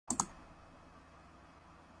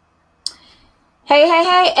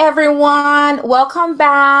Hey, everyone. Welcome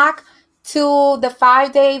back to the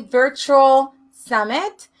 5-day virtual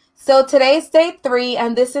summit. So today's day 3,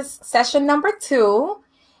 and this is session number 2.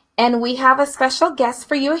 And we have a special guest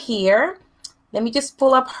for you here. Let me just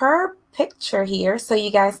pull up her picture here so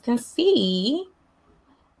you guys can see.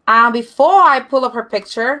 Before I pull up her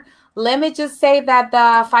picture, let me just say that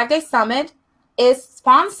the 5-day summit is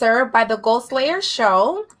sponsored by the Goal Slayer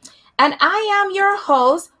Show. And I am your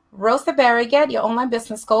host, Rosa Barriget, your online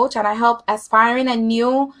business coach, and I help aspiring and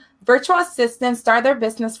new virtual assistants start their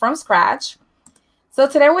business from scratch. So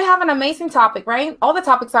today we have an amazing topic, right? All the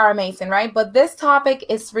topics are amazing, right? But this topic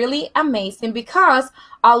is really amazing because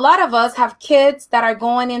a lot of us have kids that are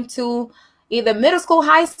going into either middle school,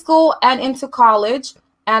 high school, and into college.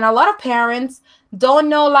 And a lot of parents don't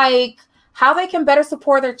know how they can better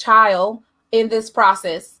support their child in this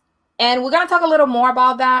process. And we're going to talk a little more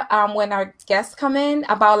about that when our guests come in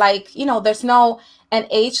about there's an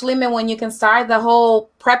age limit when you can start the whole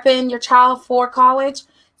prepping your child for college.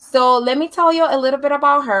 So let me tell you a little bit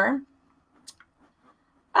about her.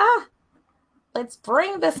 Let's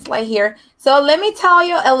bring this slide here. So let me tell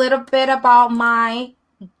you a little bit about my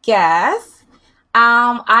guest.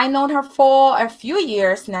 I've known her for a few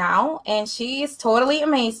years now, and she is totally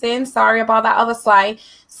amazing. Sorry about that other slide.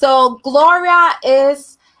 So Gloria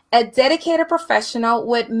is a dedicated professional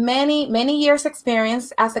with many years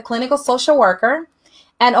experience as a clinical social worker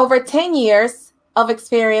and over 10 years of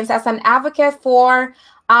experience as an advocate for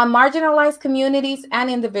marginalized communities and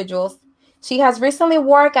individuals. She has recently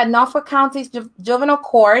worked at Norfolk County Juvenile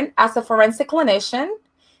Court as a forensic clinician.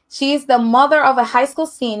 She is the mother of a high school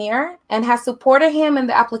senior and has supported him in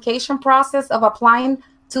the application process of applying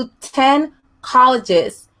to 10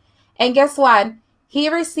 colleges. And guess what? He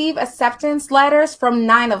received acceptance letters from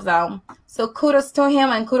 9 of them. So kudos to him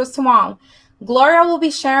and kudos to mom. Gloria will be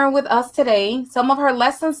sharing with us today some of her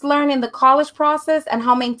lessons learned in the college process and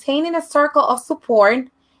how maintaining a circle of support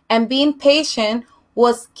and being patient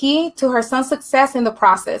was key to her son's success in the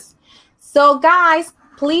process. So guys,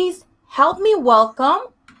 please help me welcome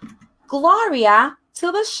Gloria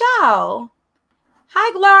to the show.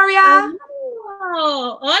 Hi, Gloria.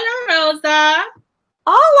 Oh, hola, Rosa.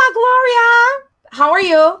 Hola, Gloria. How are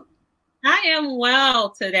you? I am well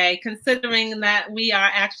today, considering that we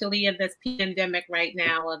are actually in this pandemic right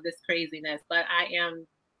now of this craziness. But I am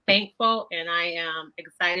thankful and I am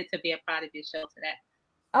excited to be a part of your show today.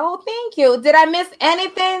 Oh, thank you. Did I miss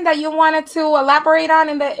anything that you wanted to elaborate on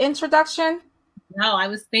in the introduction? No, I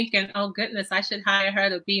was thinking, oh goodness, I should hire her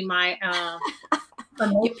to be my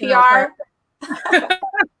PR.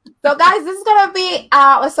 So guys, this is going to be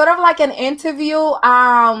sort of like an interview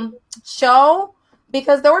show,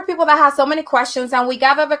 because there were people that had so many questions and we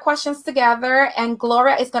gathered the questions together, and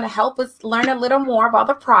Gloria is going to help us learn a little more about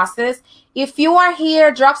the process. If you are here,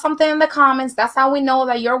 drop something in the comments. That's how we know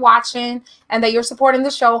that you're watching and that you're supporting the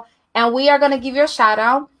show, and we are going to give you a shout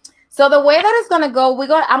out. So the way that it's going to go,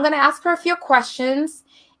 I'm going to ask her a few questions,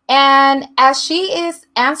 and as she is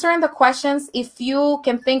answering the questions, if you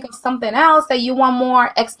can think of something else that you want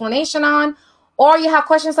more explanation on, or you have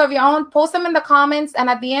questions of your own, post them in the comments, and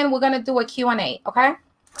at the end, we're going to do a Q&A, okay?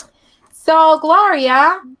 So,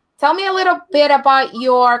 Gloria, tell me a little bit about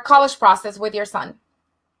your college process with your son,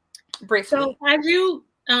 briefly. So, as you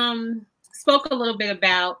spoke a little bit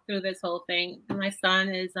about through this whole thing, my son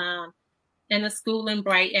is in a school in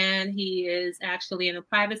Brighton. He is actually in a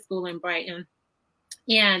private school in Brighton,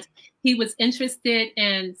 and he was interested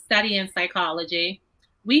in studying psychology.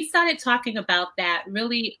 We started talking about that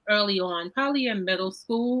really early on, probably in middle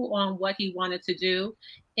school, on what he wanted to do.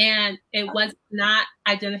 And it was not,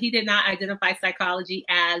 he did not identify psychology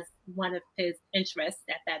as one of his interests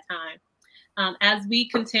at that time. As we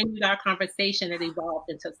continued our conversation, it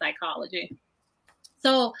evolved into psychology.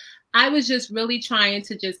 So I was just really trying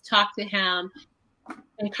to just talk to him,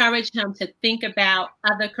 encourage him to think about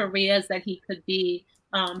other careers that he could be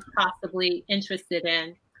possibly interested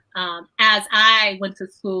in. As I went to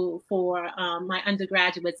school for my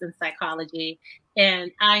undergraduates in psychology,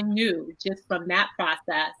 and I knew just from that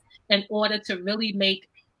process, in order to really make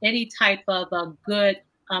any type of a good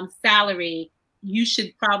salary, you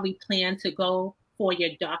should probably plan to go for your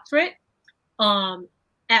doctorate,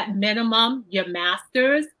 at minimum your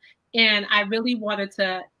master's. And I really wanted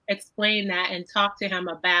to explain that and talk to him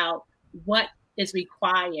about what is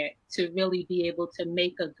required to really be able to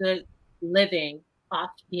make a good living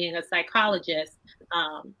off being a psychologist,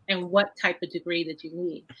 and what type of degree that you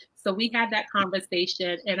need. So we had that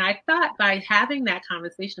conversation, and I thought by having that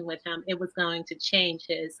conversation with him, it was going to change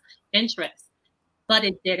his interest, but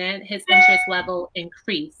it didn't. His interest level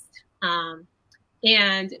increased.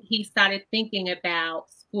 And he started thinking about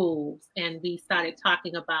schools, and we started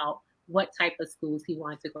talking about what type of schools he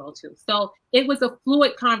wanted to go to. So it was a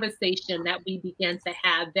fluid conversation that we began to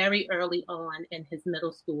have very early on in his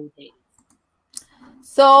middle school days.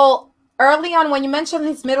 So early on, when you mentioned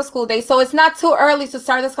his middle school days, so it's not too early to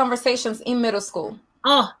start these conversations in middle school?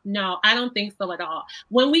 Oh, no, I don't think so at all.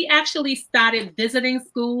 When we actually started visiting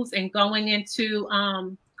schools and going into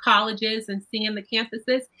colleges and seeing the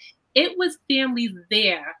campuses, it was families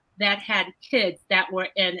there that had kids that were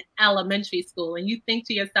in elementary school. And you think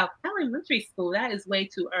to yourself, elementary school, that is way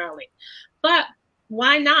too early. But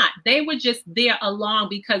why not? They were just there along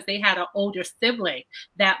because they had an older sibling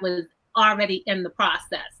that was already in the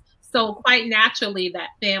process. So quite naturally, that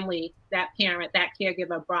family, that parent, that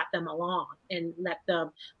caregiver brought them along and let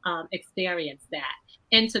them experience that.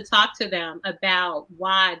 And to talk to them about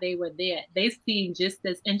why they were there, they seemed just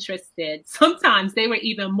as interested. Sometimes they were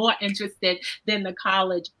even more interested than the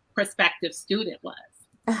college prospective student was.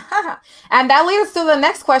 And that leads us to the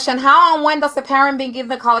next question. How and when does the parent begin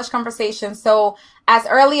the college conversation? So as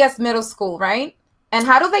early as middle school, right? And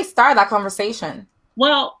how do they start that conversation?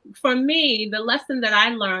 Well, for me, the lesson that I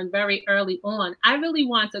learned very early on, I really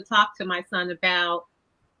wanted to talk to my son about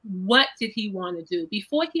what did he want to do.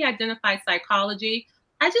 Before he identified psychology,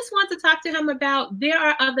 I just want to talk to him about there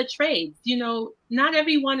are other trades. You know, not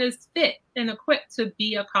everyone is fit and equipped to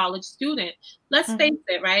be a college student. Let's face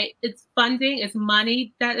it, right? It's funding, it's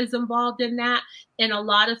money that is involved in that. And a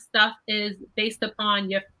lot of stuff is based upon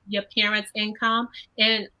your parents' income.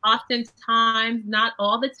 And oftentimes, not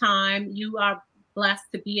all the time, you are blessed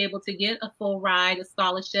to be able to get a full ride, a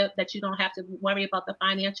scholarship that you don't have to worry about the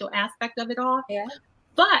financial aspect of it all. Yeah.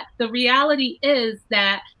 But the reality is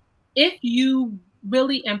that if you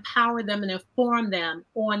really empower them and inform them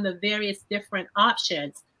on the various different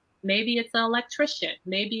options, maybe it's an electrician,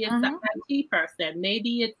 maybe it's an IT person,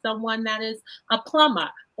 maybe it's someone that is a plumber,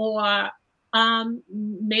 or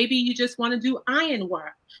maybe you just want to do iron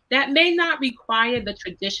work. That may not require the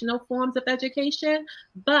traditional forms of education,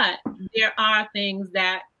 but there are things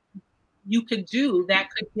that you could do that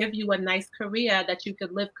could give you a nice career that you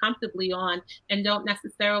could live comfortably on and don't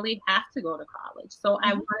necessarily have to go to college. So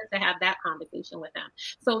I wanted to have that conversation with them.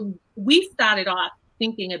 So we started off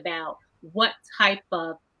thinking about what type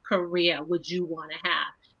of career would you want to have?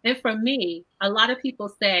 And for me, a lot of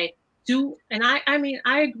people say, I mean,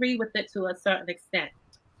 I agree with it to a certain extent.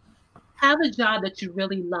 Have a job that you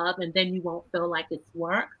really love, and then you won't feel like it's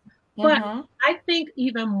work. But I think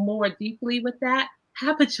even more deeply with that,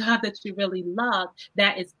 have a job that you really love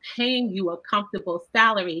that is paying you a comfortable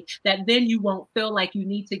salary, that then you won't feel like you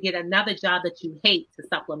need to get another job that you hate to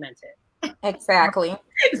supplement it. Exactly.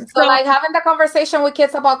 So like having the conversation with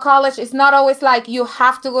kids about college, it's not always like you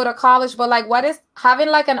have to go to college, but like what is having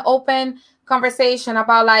like an open conversation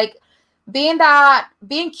about like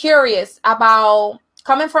being curious about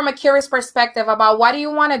coming from a curious perspective about what do you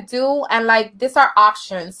want to do, and like these are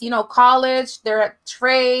options, you know, college, there are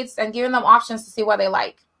trades, and giving them options to see what they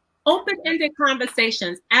like. Open-ended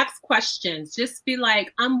conversations, ask questions, just be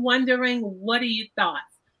like, I'm wondering, what are your thoughts?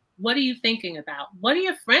 What are you thinking about? What are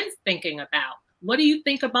your friends thinking about? What do you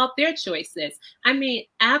think about their choices? I mean,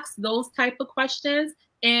 ask those type of questions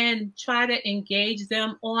and try to engage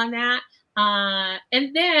them on that.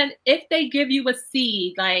 And then if they give you a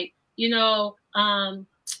seed, like, you know,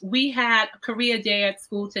 we had a career day at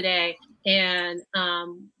school today, and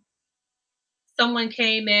someone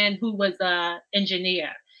came in who was an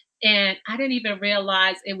engineer, and I didn't even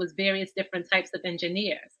realize it was various different types of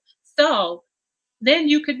engineers. So then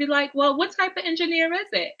you could be like, well, what type of engineer is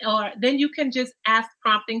it? Or then you can just ask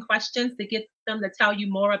prompting questions to get them to tell you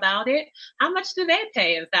more about it. How much do they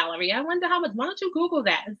pay in salary? I wonder how much. Why don't you Google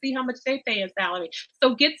that and see how much they pay in salary?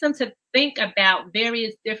 So get them to think about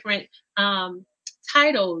various different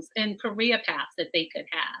titles and career paths that they could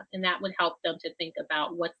have. And that would help them to think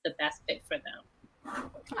about what's the best fit for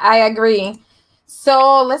them. I agree.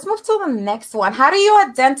 So let's move to the next one. How do you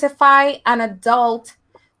identify an adult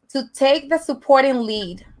to take the supporting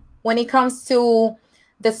lead when it comes to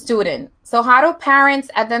the student? So how do parents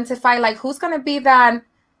identify like who's going to be that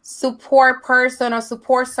support person or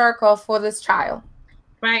support circle for this child?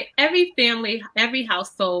 Right. Every family, every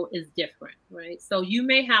household is different, right? So you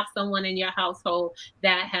may have someone in your household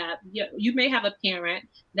that you may have a parent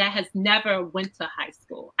that has never went to high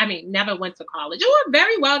school. I mean, never went to college, or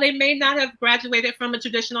very well, they may not have graduated from a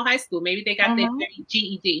traditional high school. Maybe they got their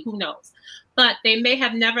GED, who knows? But they may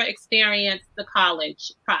have never experienced the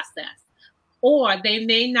college process. Or they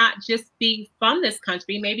may not just be from this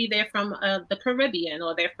country. Maybe they're from the Caribbean,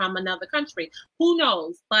 or they're from another country. Who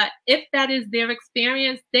knows? But if that is their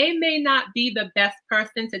experience, they may not be the best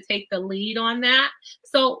person to take the lead on that.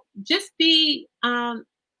 So just be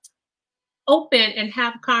open and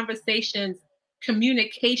have conversations,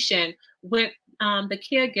 communication with the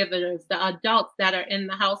caregivers, the adults that are in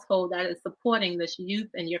the household that is supporting this youth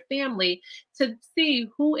and your family, to see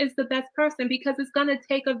who is the best person, because it's going to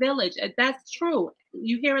take a village. That's true.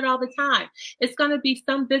 You hear it all the time. It's going to be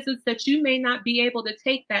some visits that you may not be able to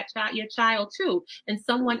take your child to, and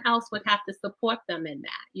someone else would have to support them in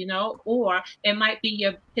that, or it might be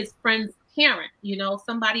his friend's parent,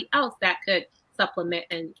 somebody else that could supplement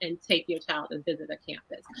and take your child and visit a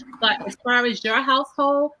campus. But as far as your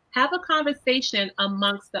household, have a conversation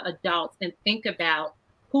amongst the adults and think about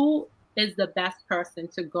who is the best person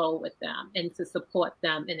to go with them and to support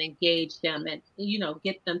them and engage them and,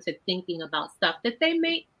 get them to thinking about stuff that they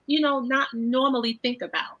may, not normally think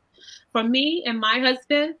about. For me and my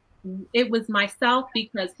husband, it was myself,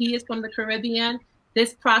 because he is from the Caribbean.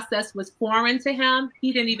 This process was foreign to him.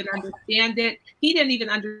 He didn't even understand it. He didn't even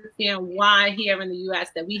understand why here in the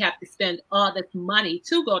U.S. that we have to spend all this money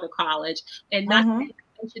to go to college and not pay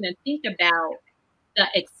attention and think about the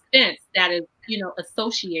expense that is,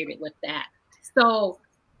 associated with that. So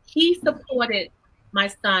he supported my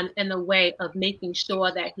son in a way of making sure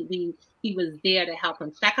that he was there to help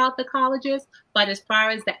him check out the colleges. But as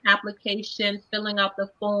far as the application, filling out the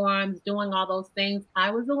forms, doing all those things,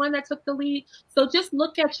 I was the one that took the lead. So just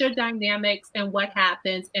look at your dynamics and what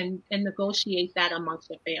happens and negotiate that amongst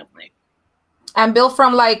your family. And build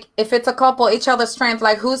from, like, if it's a couple, each other's strength,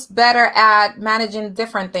 like who's better at managing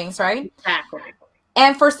different things, right? Exactly.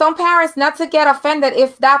 And for some parents, not to get offended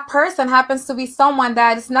if that person happens to be someone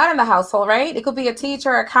that is not in the household, right? It could be a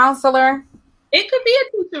teacher, a counselor. It could be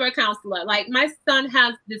a teacher or a counselor. Like, my son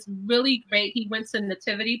has this really great, he went to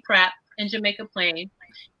Nativity Prep in Jamaica Plain,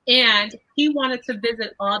 and he wanted to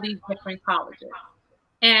visit all these different colleges.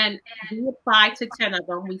 And we applied to 10 of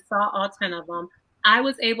them. We saw all 10 of them. I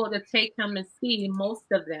was able to take him and see most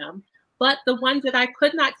of them. But the ones that I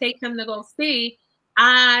could not take him to go see,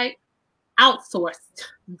 I outsourced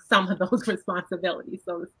some of those responsibilities,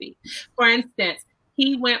 so to speak. For instance,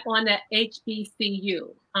 he went on the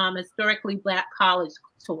HBCU, Historically Black College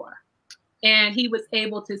tour, and he was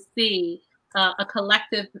able to see a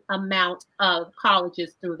collective amount of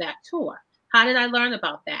colleges through that tour. How did I learn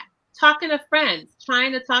about that? Talking to friends,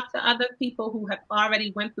 trying to talk to other people who have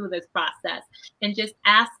already went through this process, and just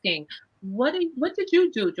asking, what did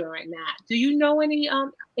you do during that? Do you know any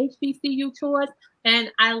HBCU tours?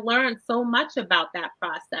 And I learned so much about that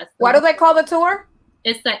process. So what do they call the tour?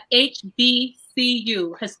 It's the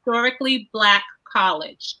HBCU, Historically Black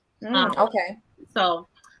College. Okay. So,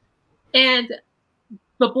 and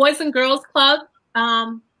the Boys and Girls Club,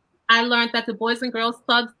 I learned that the Boys and Girls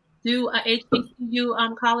Clubs do a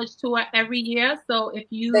HBCU college tour every year. So if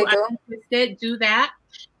you are interested, do that.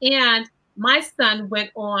 And my son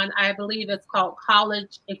went on, I believe it's called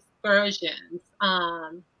College Excursions.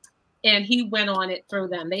 And he went on it through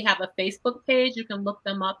them. They have a Facebook page. You can look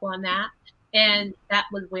them up on that. And that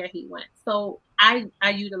was where he went. So I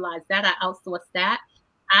utilized that. I outsourced that.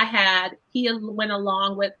 He went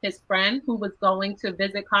along with his friend who was going to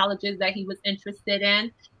visit colleges that he was interested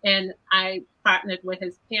in. And I partnered with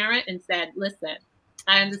his parent and said, listen,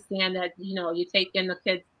 I understand that, you're taking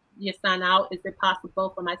your son out. Is it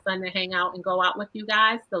possible for my son to hang out and go out with you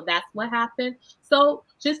guys? So that's what happened. So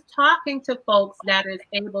just talking to folks that is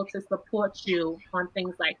able to support you on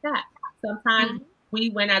things like that. Sometimes we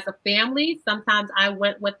went as a family. Sometimes I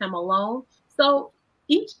went with him alone. So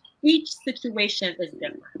each situation is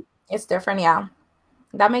different. It's different, yeah.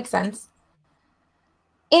 That makes sense.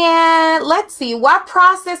 And let's see, what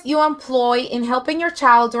process you employ in helping your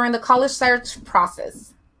child during the college search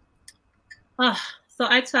process? So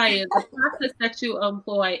I tell you, the process that you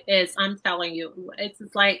employ is, I'm telling you, it's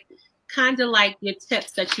like kind of like your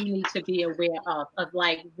tips that you need to be aware of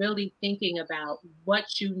like really thinking about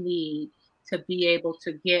what you need to be able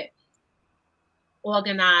to get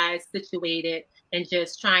organized, situated, and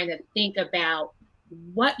just trying to think about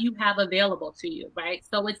what you have available to you, right?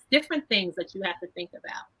 So it's different things that you have to think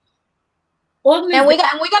about. And we're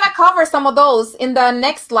gonna cover some of those in the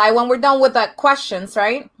next slide when we're done with the questions,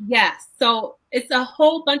 right? Yes. So it's a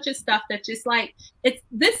whole bunch of stuff that just like it's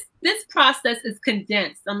this process is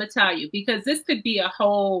condensed. I'm gonna tell you, because this could be a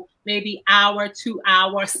whole maybe hour, 2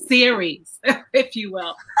 hour series, if you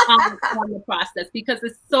will, on the process, because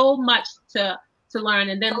it's so much to learn.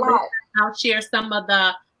 And then I'll share some of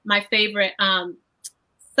my favorite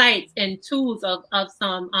sites and tools of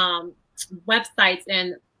some websites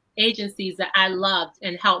and agencies that I loved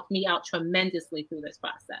and helped me out tremendously through this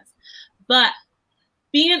process. But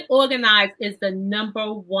being organized is the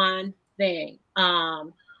number one thing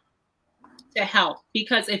to help,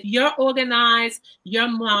 because if you're organized, you're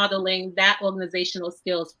modeling that organizational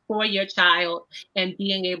skills for your child and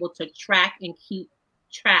being able to track and keep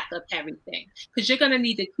track of everything, because you're going to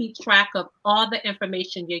need to keep track of all the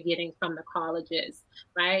information you're getting from the colleges,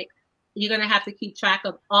 right? You're going to have to keep track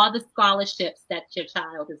of all the scholarships that your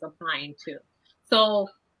child is applying to. So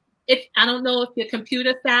if I don't know if you're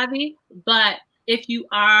computer savvy, but if you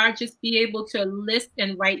are, just be able to list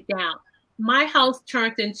and write down. My house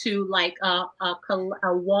turned into like a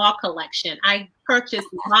wall collection. I purchased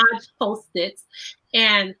large Post-its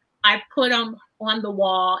and I put them on the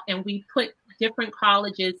wall, and we put different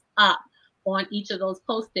colleges up on each of those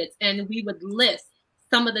Post-its, and we would list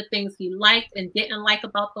some of the things he liked and didn't like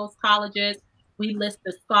about those colleges. We list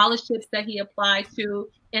the scholarships that he applied to,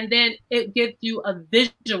 and then it gives you a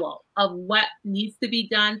visual of what needs to be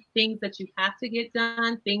done, things that you have to get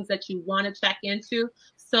done, things that you want to check into.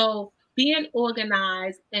 So being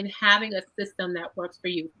organized and having a system that works for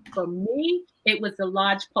you. For me, it was the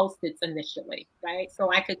large Post-its initially, right?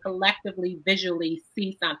 So I could collectively visually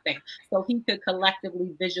see something. So he could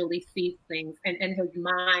collectively visually see things and in his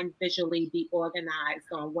mind visually be organized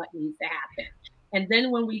on what needs to happen. And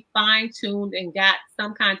then when we fine-tuned and got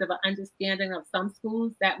some kinds of an understanding of some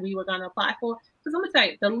schools that we were going to apply for, because I'm going to tell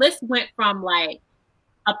you, the list went from like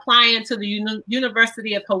applying to the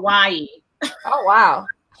University of Hawaii. Oh, wow.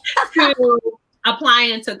 To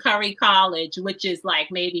applying to Curry College, which is like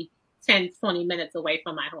maybe 10, 20 minutes away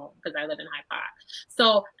from my home because I live in Hyde Park.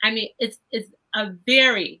 So, I mean, it's a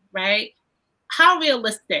very, right? How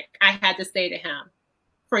realistic, I had to say to him,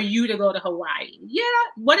 for you to go to Hawaii. Yeah,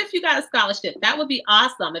 what if you got a scholarship? That would be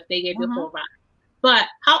awesome if they gave you a full ride. But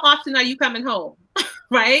how often are you coming home?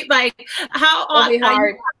 Right? Like, how often are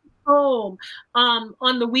you coming home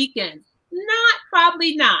on the weekends?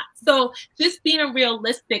 Probably not. So just being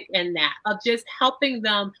realistic in that, of just helping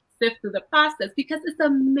them sift through the process, because it's a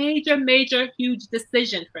major, major, huge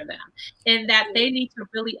decision for them, and that they need to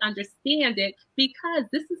really understand it, because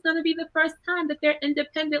this is going to be the first time that they're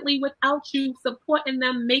independently without you supporting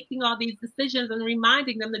them, making all these decisions and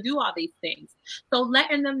reminding them to do all these things. So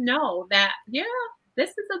letting them know that, yeah,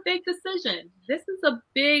 this is a big decision. This is a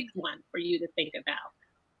big one for you to think about.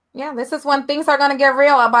 Yeah, this is when things are going to get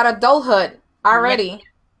real about adulthood already. Yes,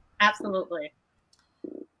 absolutely.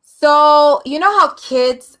 So, you know how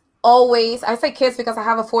kids always, I say kids because I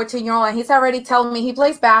have a 14-year-old and he's already telling me he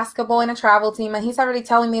plays basketball in a travel team, and he's already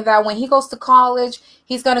telling me that when he goes to college,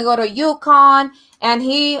 he's going to go to UConn, and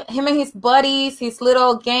him and his buddies, his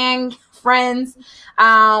little gang friends,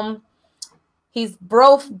 he's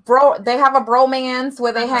they have a bromance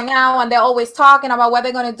where they hang out and they're always talking about what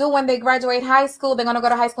they're going to do when they graduate high school. They're going to go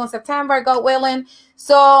to high school in September, God willing.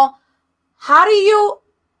 So how do you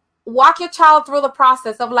walk your child through the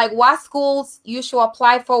process of like what schools you should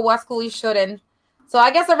apply for, what school you shouldn't? So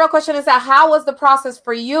I guess the real question is that how was the process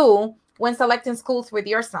for you when selecting schools with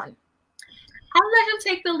your son? I'll let him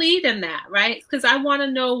take the lead in that, right? Because I want to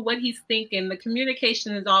know what he's thinking. The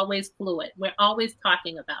communication is always fluid. We're always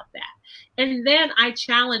talking about that. And then I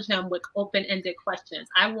challenge him with open-ended questions.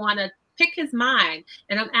 I want to pick his mind,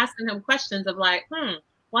 and I'm asking him questions of like,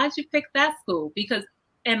 why'd you pick that school? Because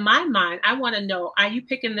in my mind, I want to know, are you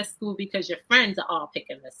picking this school because your friends are all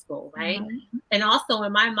picking this school, right? Mm-hmm. And also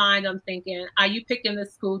in my mind, I'm thinking, are you picking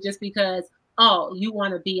this school just because, oh, you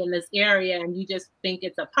want to be in this area and you just think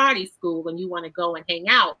it's a party school and you want to go and hang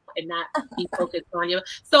out and not be focused on you?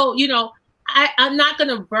 So, you know, I'm not going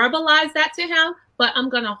to verbalize that to him, but I'm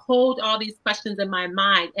going to hold all these questions in my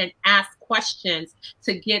mind and ask questions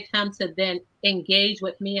to get him to then engage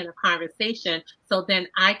with me in a conversation. So then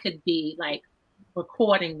I could be like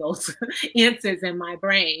recording those answers in my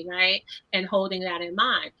brain, right? And holding that in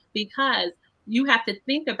mind, because you have to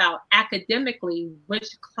think about academically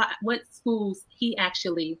what schools he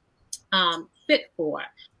actually fit for.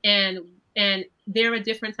 And there are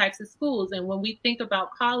different types of schools. And when we think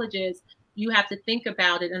about colleges, you have to think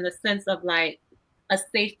about it in the sense of like a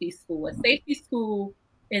safety school. A safety school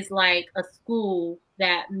is like a school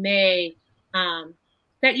that may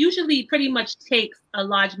that usually pretty much takes a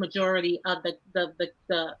large majority of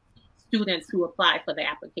the students who apply for the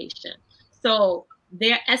application. So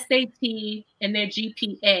their SAT and their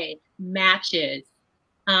GPA matches.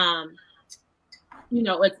 You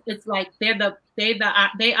know, it's like they are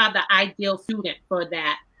the ideal student for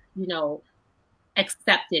that, you know,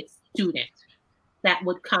 accepted student that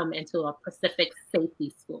would come into a specific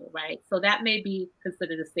safety school, right? So that may be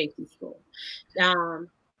considered a safety school.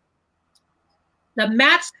 The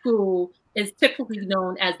match school is typically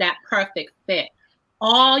known as that perfect fit.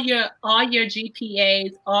 All your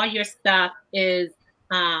GPAs, all your stuff is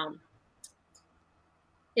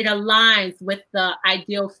it aligns with the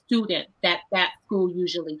ideal student that school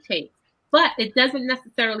usually takes. But it doesn't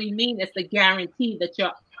necessarily mean it's a guarantee that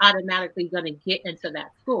you're automatically going to get into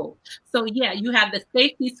that school. So yeah, you have the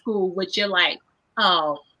safety school, which you're like,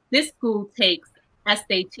 oh, this school takes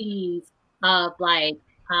SATs of like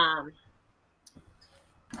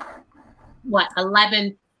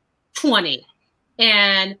 1120,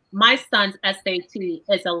 and my son's SAT is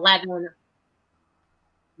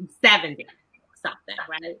 1170 something,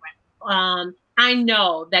 right? I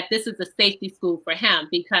know that this is a safety school for him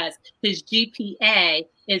because his GPA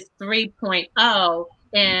is 3.0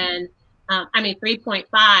 and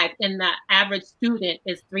 3.5, and the average student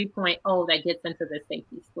is 3.0 that gets into the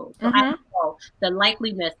safety school. So I know the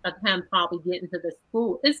likeliness of him probably getting to the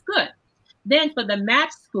school is good. Then for the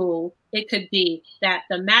match school, it could be that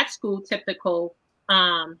the match school typical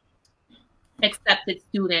accepted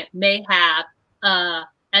student may have a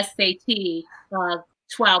SAT of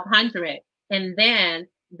 1200, and then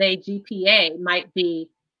their GPA might be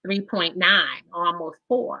 3.9 or almost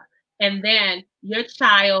 4. And then your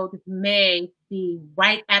child may be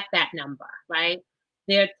right at that number, right?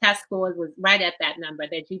 Their test scores was right at that number,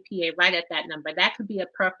 their GPA right at that number. That could be a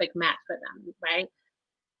perfect match for them, right?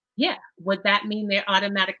 Yeah. Would that mean they're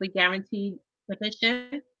automatically guaranteed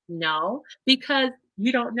admission? No, because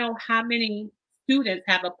you don't know how many students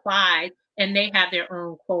have applied and they have their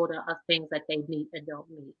own quota of things that they meet and don't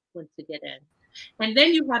meet when to get in. And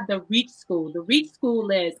then you have the reach school. The reach school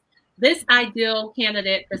is this ideal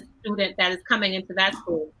candidate, the student that is coming into that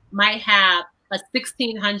school might have a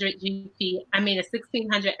 1600 a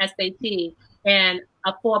 1600 SAT and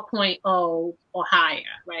a 4.0 or higher,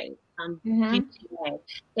 right? GPA.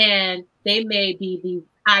 And they may be the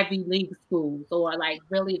Ivy League schools or like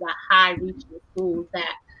really the high reaching schools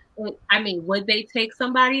that, would they take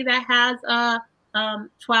somebody that has a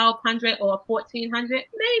 1200 or 1400?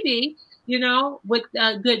 Maybe, with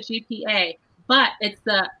a good GPA. But it's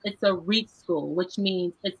a reach school, which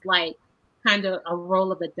means it's like kind of a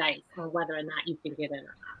roll of the dice on whether or not you can get in or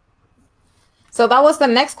not. So that was the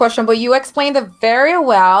next question, but you explained it very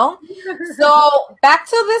well. So back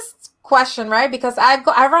to this question, right? Because I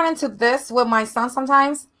run into this with my son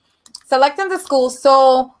sometimes, selecting the school.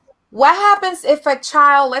 So what happens if a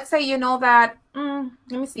child, let's say that, let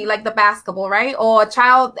me see, like the basketball, right? Or a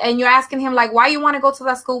child, and you're asking him like, why you want to go to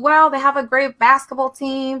that school? Well, they have a great basketball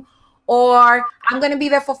team, or I'm going to be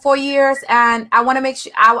there for 4 years and I want to make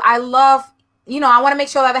sure I want to make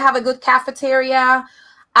sure that they have a good cafeteria.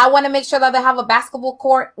 I want to make sure that they have a basketball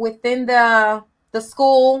court within the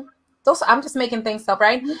school. I'm just making things up,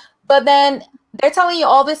 right? But then they're telling you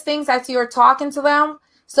all these things as you're talking to them.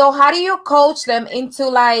 So how do you coach them into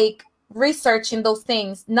like researching those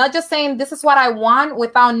things? Not just saying this is what I want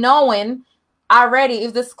without knowing already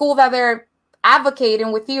if the school that they're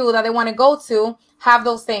advocating with you that they want to go to have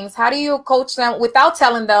those things. How do you coach them without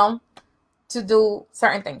telling them to do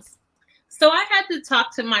certain things? So I had to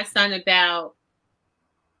talk to my son about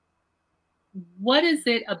what is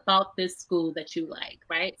it about this school that you like,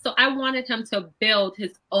 right? So I wanted him to build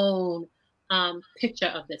his own picture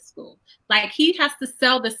of this school. Like he has to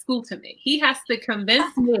sell the school to me. He has to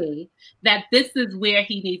convince me that this is where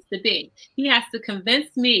he needs to be. He has to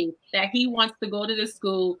convince me that he wants to go to the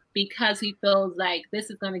school because he feels like this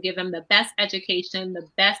is going to give him the best education, the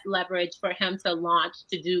best leverage for him to launch,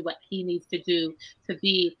 to do what he needs to do, to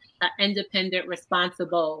be an independent,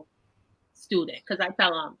 responsible student. Because I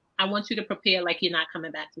tell him, I want you to prepare like you're not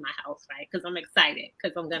coming back to my house, right? Because I'm excited,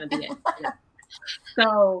 because I'm going to be there.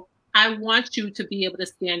 So I want you to be able to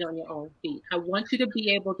stand on your own feet. I want you to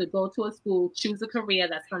be able to go to a school, choose a career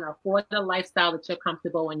that's going to afford the lifestyle that you're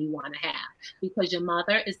comfortable and you want to have, because your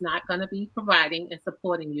mother is not going to be providing and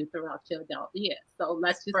supporting you throughout your adult years. So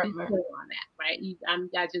let's just be clear on that, right?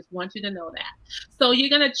 I just want you to know that. So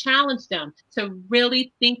you're going to challenge them to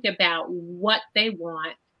really think about what they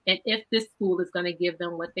want and if this school is going to give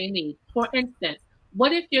them what they need. For instance,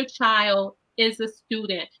 what if your child is a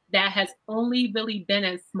student that has only really been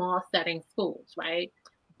in small setting schools, right?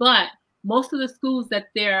 But most of the schools that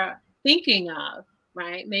they're thinking of,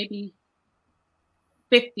 right, maybe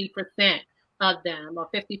 50% of them or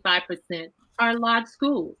 55% are large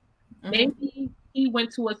schools. Mm-hmm. Maybe he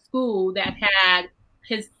went to a school that had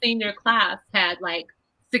his senior class had like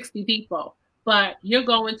 60 people, but you're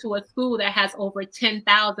going to a school that has over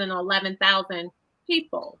 10,000 or 11,000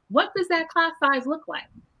 people. What does that class size look like?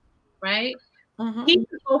 Right? Mm-hmm. He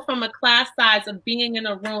could go from a class size of being in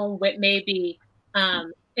a room with maybe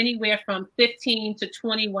anywhere from 15 to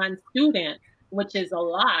 21 students, which is a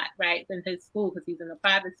lot, right, in his school because he's in a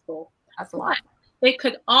private school. That's a lot. But it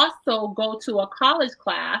could also go to a college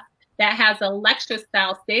class that has a lecture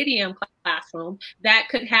style stadium classroom that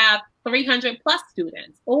could have 300 plus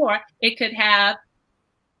students, or it could have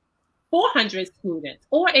 400 students,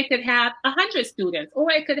 or it could have 100 students,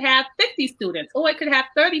 or it could have 50 students, or it could have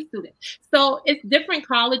 30 students. So it's different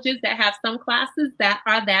colleges that have some classes that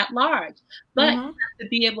are that large. But you have to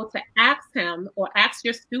be able to ask him or ask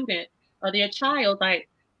your student or their child, like,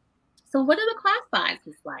 so what are the class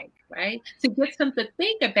sizes like, right? To get them to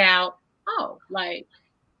think about, oh, like,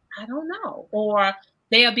 I don't know. Or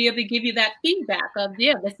they'll be able to give you that feedback of,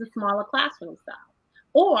 yeah, this is smaller classroom style.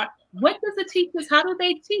 Or what does the teachers, how do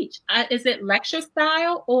they teach? Is it lecture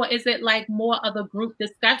style, or is it like more of a group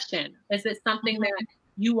discussion? Is it something that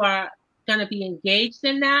you are going to be engaged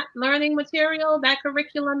in that learning material, that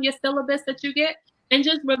curriculum, your syllabus that you get? And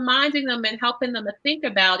just reminding them and helping them to think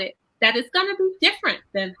about it, that it's going to be different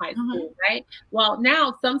than high school, right? Well,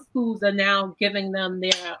 now some schools are now giving them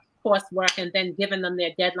their coursework and then giving them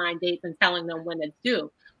their deadline dates and telling them when it's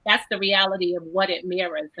due. That's the reality of what it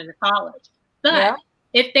mirrors in college. But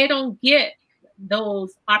if they don't get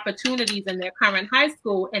those opportunities in their current high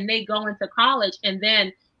school and they go into college and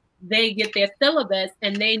then they get their syllabus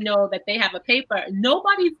and they know that they have a paper,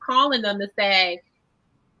 nobody's calling them to say,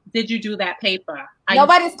 did you do that paper?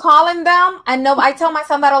 Nobody's calling them. And no, I tell my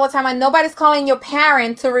son that all the time. And nobody's calling your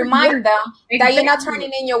parent to remind them that you're not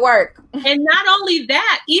turning in your work. And not only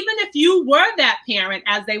that, even if you were that parent,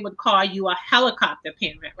 as they would call you, a helicopter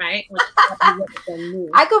parent, right?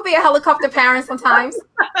 I could be a helicopter parent sometimes.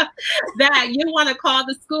 That you want to call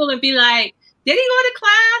the school and be like, did he go to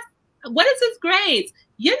class? What is his grades?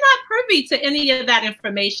 You're not privy to any of that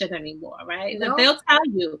information anymore, right? No. They'll tell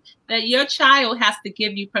you that your child has to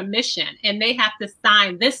give you permission and they have to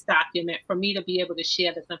sign this document for me to be able to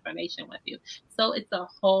share this information with you. So it's a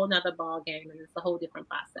whole nother ball game and it's a whole different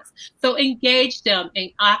process. So engage them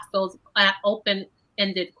and ask those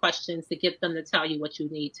open-ended questions to get them to tell you what you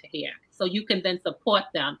need to hear. So you can then support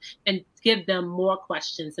them and give them more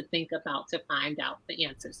questions to think about to find out the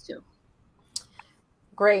answers to.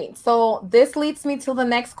 Great. So this leads me to the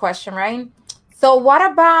next question, right? So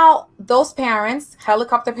what about those parents,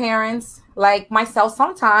 helicopter parents, like myself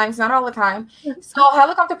sometimes, not all the time. So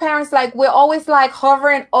helicopter parents, like we're always like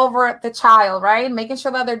hovering over the child, right? Making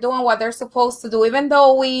sure that they're doing what they're supposed to do. Even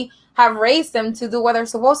though we have raised them to do what they're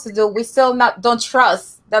supposed to do, we still don't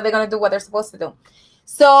trust that they're going to do what they're supposed to do.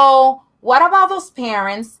 So what about those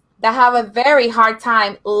parents that have a very hard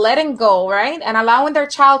time letting go, right? And allowing their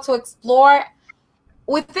child to explore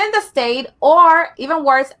within the state, or even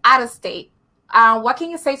worse, out of state? What can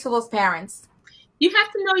you say to those parents? You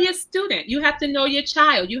have to know your student. You have to know your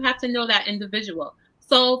child. You have to know that individual.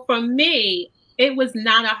 So for me, it was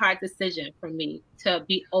not a hard decision for me to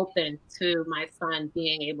be open to my son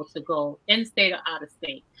being able to go in state or out of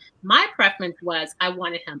state. My preference was I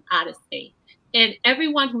wanted him out of state. And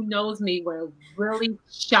everyone who knows me were really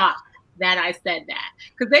shocked that I said that,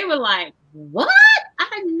 because they were like, what?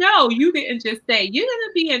 I know you didn't just say. You're going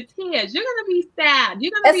to be in tears. You're going to be sad.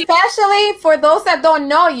 You're going to Especially for those that don't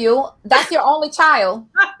know you, that's your only child.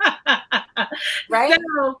 Right?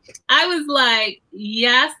 So I was like,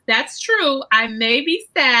 yes, that's true. I may be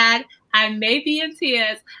sad. I may be in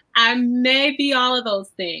tears. I may be all of those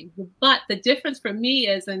things. But the difference for me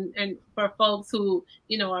is, and for folks who,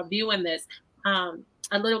 are viewing this,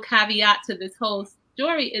 a little caveat to this whole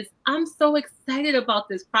story is I'm so excited about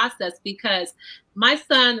this process because my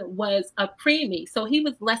son was a preemie, so he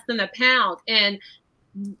was less than a pound, and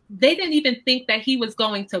they didn't even think that he was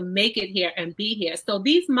going to make it here and be here. So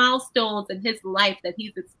these milestones in his life that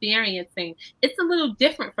he's experiencing, it's a little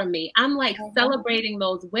different from me. I'm like celebrating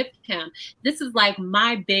those with him. This is like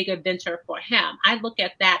my big adventure for him. I look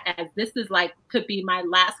at that as this is like, could be my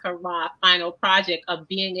last hurrah final project of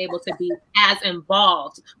being able to be as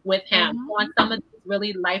involved with him on some of these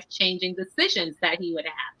really life-changing decisions that he would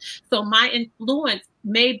have. So my influence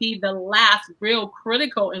may be the last real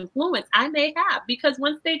critical influence I may have, because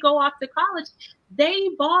once they go off to college, they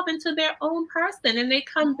evolve into their own person and they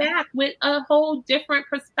come back with a whole different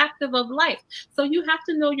perspective of life. So you have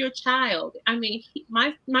to know your child. I mean,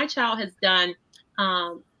 my child has done,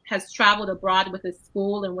 has traveled abroad with his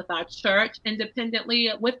school and with our church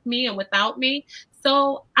independently with me and without me.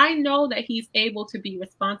 So I know that he's able to be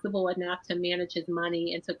responsible enough to manage his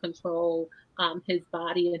money and to control his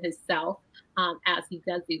body and his self as he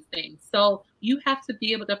does these things. So you have to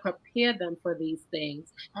be able to prepare them for these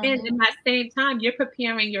things. And in that same time, you're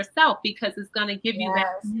preparing yourself, because it's going to give you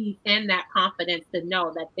that peace and that confidence to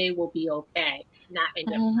know that they will be okay. not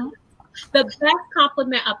in your The best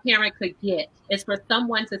compliment a parent could get is for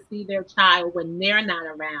someone to see their child when they're not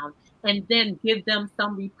around and then give them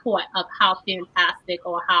some report of how fantastic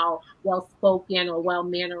or how well-spoken or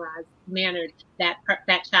well-mannered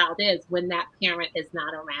that child is when that parent is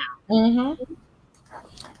not around.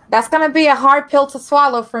 That's going to be a hard pill to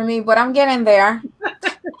swallow for me, but I'm getting there.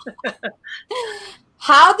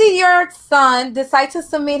 How did your son decide to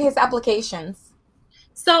submit his applications?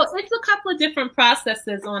 So it's a couple of different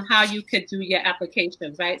processes on how you could do your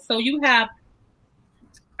applications, right? So you have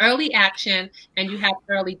early action and you have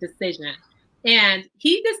early decision. And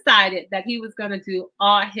he decided that he was going to do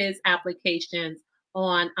all his applications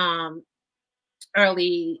on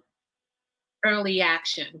early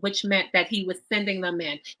action, which meant that he was sending them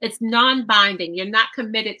in. It's non-binding. You're not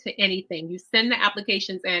committed to anything. You send the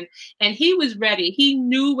applications in, and he was ready. He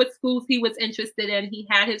knew what schools he was interested in. He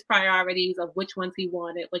had his priorities of which ones he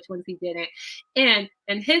wanted, which ones he didn't. And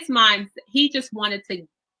in his mind, he just wanted to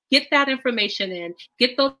get that information in,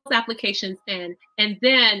 get those applications in, and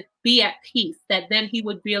then be at peace, that then he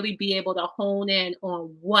would really be able to hone in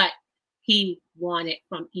on what he wanted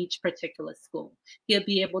from each particular school. He'll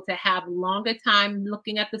be able to have longer time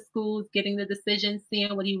looking at the schools, getting the decisions,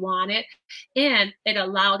 seeing what he wanted. And it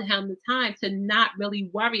allowed him the time to not really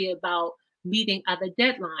worry about meeting other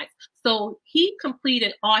deadlines. So he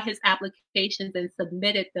completed all his applications and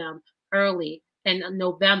submitted them early in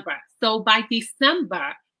November. So by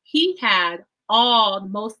December, he had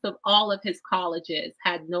most of all of his colleges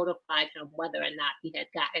had notified him whether or not he had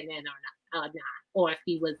gotten in or not, or if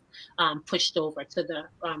he was pushed over to the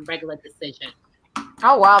regular decision.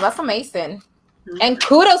 Oh, wow. That's amazing. And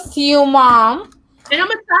kudos to you, Mom. And I'm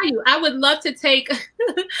going to tell you, I would love to take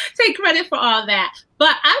credit for all that.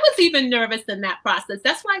 But I was even nervous in that process.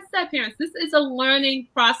 That's why I said, parents, this is a learning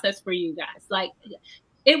process for you guys. Like,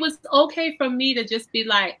 it was okay for me to just be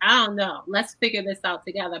like, I don't know, let's figure this out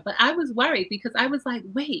together. But I was worried because I was like,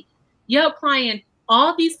 wait, you're applying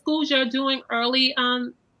all these schools you're doing early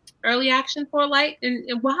action for, like,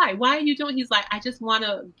 and why are you doing? He's like, I just want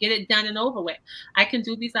to get it done and over with. I can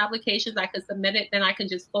do these applications, I can submit it, then I can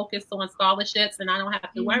just focus on scholarships and I don't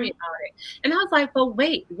have to worry about it. And I was like, but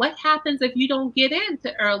wait, what happens if you don't get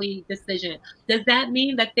into early decision? Does that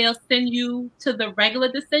mean that they'll send you to the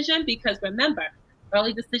regular decision? Because remember,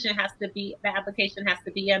 early decision the application has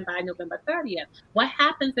to be in by November 30th. What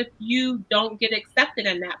happens if you don't get accepted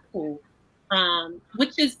in that pool?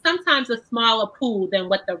 Which is sometimes a smaller pool than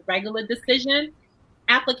what the regular decision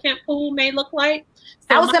applicant pool may look like.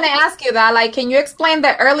 So I was going to ask you that. Like, can you explain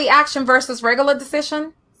the early action versus regular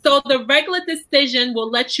decision? So the regular decision will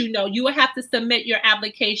let you know you will have to submit your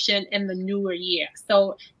application in the newer year.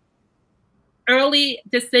 So early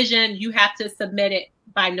decision, you have to submit it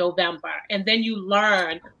by November, and then you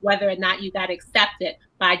learn whether or not you got accepted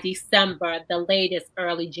by December, the latest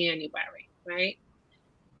early January, right?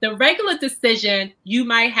 The regular decision, you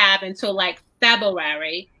might have until like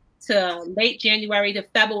February to late January to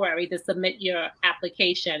February to submit your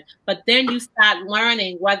application. But then you start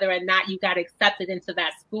learning whether or not you got accepted into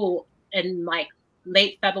that school in like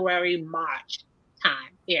late February, March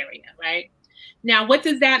time area, right? Now, what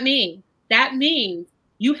does that mean? That means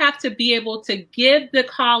you have to be able to give the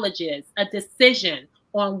colleges a decision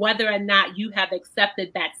on whether or not you have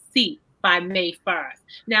accepted that seat by May 1st.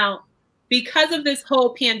 Now, because of this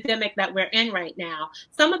whole pandemic that we're in right now,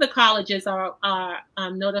 some of the colleges are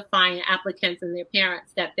notifying applicants and their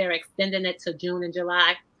parents that they're extending it to June and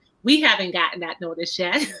July. We haven't gotten that notice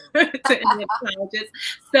yet to any of the colleges.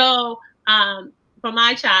 So for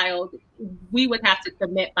my child, we would have to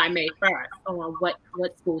submit by May 1st on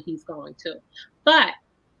what school he's going to. But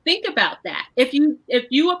think about that. If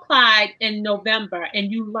you applied in November and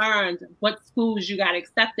you learned what schools you got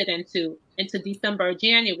accepted into December or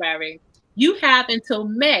January, you have until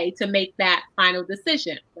May to make that final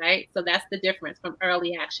decision, right? So that's the difference from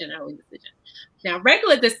early action, early decision. Now,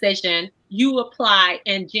 regular decision, you apply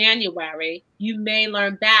in January, you may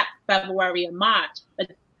learn back February or March, but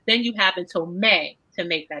then you have until May to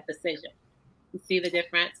make that decision. You see the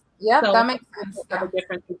difference? Yeah, so that makes sense. The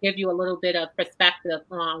difference to give you a little bit of perspective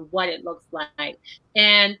on what it looks like.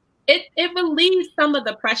 And it relieves some of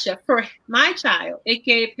the pressure for my child.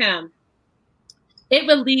 It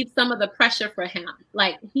relieved some of the pressure for him.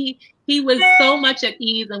 Like he was so much at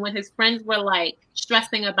ease. And when his friends were like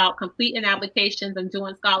stressing about completing applications and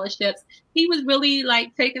doing scholarships, he was really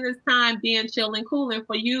like taking his time, being chill and cool. And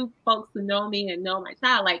for you folks who know me and know my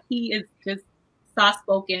child, like he is just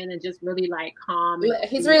soft-spoken and just really like calm.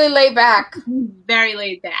 He's really laid back. He's very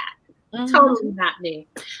laid back. Mm-hmm. Totally not me.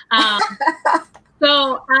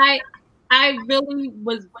 So I really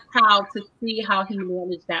was proud to see how he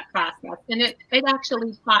managed that process. And it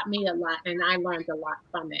actually taught me a lot, and I learned a lot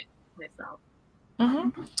from it myself.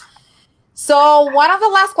 Mm-hmm. So one of the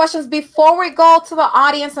last questions before we go to the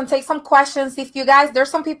audience and take some questions, if you guys, there's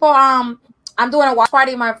some people, I'm doing a watch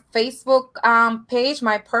party on my Facebook page,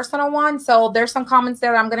 my personal one. So there's some comments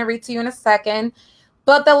there that I'm going to read to you in a second.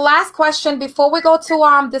 But the last question before we go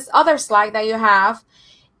to this other slide that you have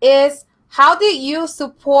is, how do you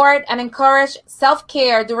support and encourage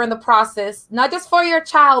self-care during the process, not just for your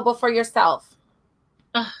child, but for yourself?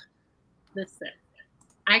 Listen,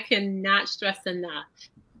 I cannot stress enough.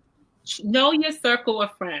 Know your circle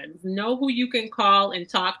of friends. Know who you can call and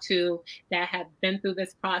talk to that have been through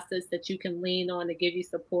this process, that you can lean on to give you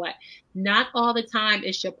support. Not all the time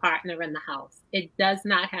is your partner in the house. It does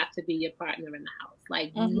not have to be your partner in the house.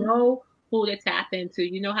 Like, know who to tap into.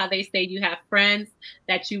 You know how they say you have friends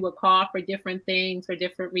that you would call for different things, for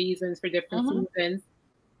different reasons, for different seasons.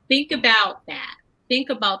 Think about that. Think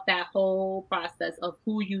about that whole process of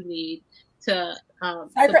who you need to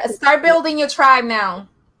start building your tribe now.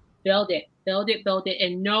 Build it,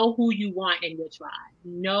 and know who you want in your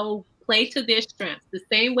tribe. Play to their strengths. The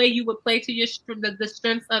same way you would play to the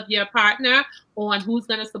strengths of your partner on who's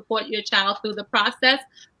going to support your child through the process.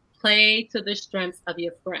 Play to the strengths of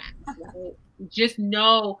your friends. Right? Just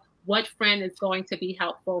know what friend is going to be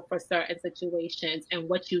helpful for certain situations and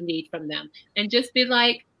what you need from them. And just be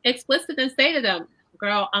like explicit and say to them,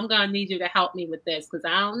 girl, I'm going to need you to help me with this because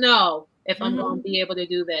I don't know if I'm going to be able to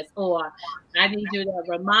do this. Or I need you to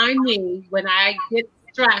remind me when I get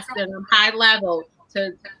stressed and I'm high level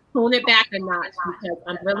to tune it back a notch because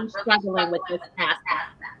I'm really struggling with this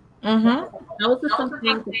aspect. Those are some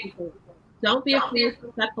things that you can. Don't be afraid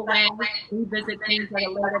to step away, revisit things at a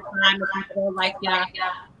later time if you feel like your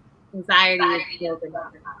anxiety is building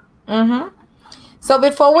up. So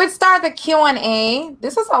before we start the Q&A,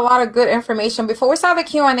 this is a lot of good information. Before we start the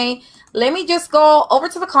Q&A, let me just go over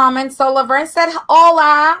to the comments. So Laverne said,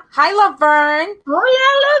 hola. Hi, Laverne.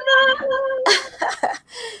 Oh, yeah, Laverne.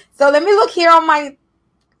 So let me look here on my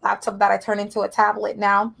laptop that I turned into a tablet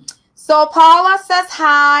now. So Paula says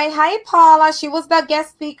hi. Hi, Paula. She was the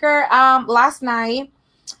guest speaker last night.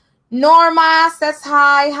 Norma says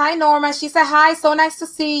hi. Hi, Norma. She said hi. So nice to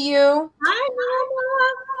see you. Hi,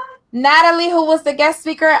 Norma. Natalie, who was the guest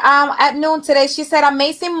speaker at noon today, she said,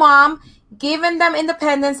 amazing mom. Giving them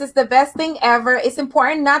independence is the best thing ever. It's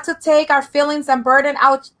important not to take our feelings and burden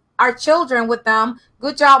out our children with them.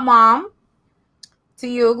 Good job, mom. To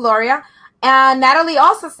you, Gloria. And Natalie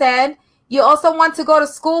also said, you also want to go to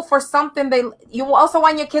school for something you also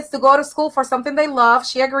want your kids to go to school for something they love.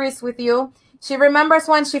 She agrees with you. She remembers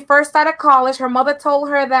when she first started college, her mother told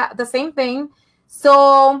her that the same thing.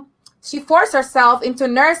 So she forced herself into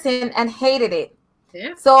nursing and hated it.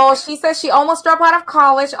 Yeah. So she says she almost dropped out of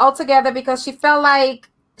college altogether because she felt like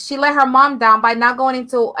she let her mom down by not going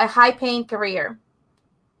into a high-paying career.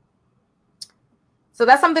 So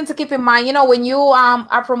that's something to keep in mind. You know, when you are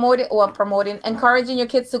encouraging your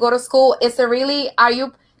kids to go to school, it's a really,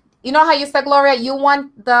 you know how you said, Gloria, you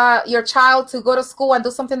want your child to go to school and do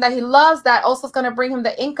something that he loves that also is going to bring him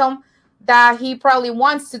the income that he probably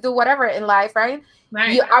wants to do whatever in life, right?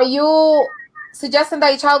 Right. Are you suggesting that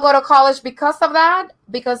your child go to college because of that?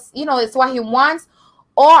 Because, you know, it's what he wants?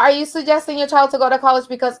 Or are you suggesting your child to go to college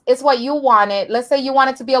because it's what you wanted? Let's say you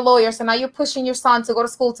wanted to be a lawyer, so now you're pushing your son to go to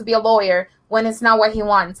school to be a lawyer when it's not what he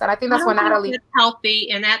wants. And I think that's what Natalie. That's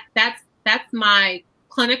healthy, and that's my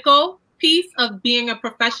clinical piece of being a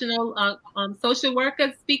professional social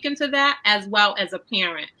worker, speaking to that as well as a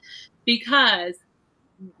parent, because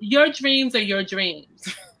your dreams are your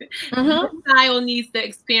dreams. Your child needs to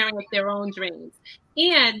experience their own dreams.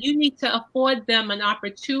 And you need to afford them an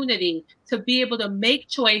opportunity to be able to make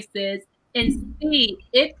choices and see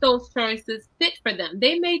if those choices fit for them.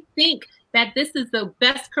 They may think that this is the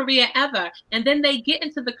best career ever, and then they get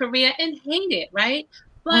into the career and hate it, right?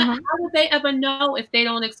 But how would they ever know if they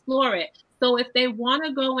don't explore it? So if they want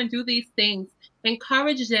to go and do these things,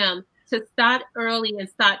 encourage them to start early and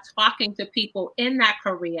start talking to people in that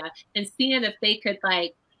career and seeing if they could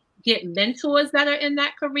get mentors that are in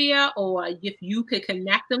that career, or if you could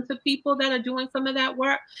connect them to people that are doing some of that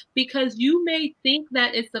work, because you may think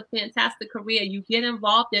that it's a fantastic career. You get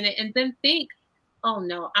involved in it and then think, oh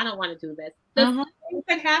no, I don't want to do this. The same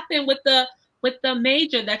could happen with the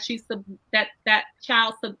major that that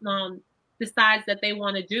child decides that they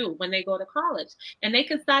want to do when they go to college, and they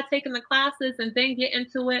can start taking the classes and then get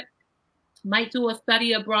into it. Might do a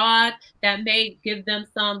study abroad that may give them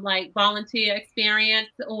some volunteer experience,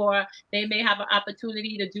 or they may have an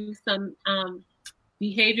opportunity to do some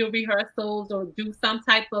behavioral rehearsals or do some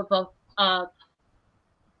type of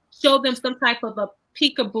show them some type of a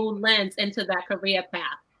peekaboo lens into that career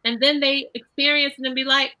path. And then they experience it and be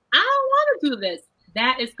like, I don't want to do this.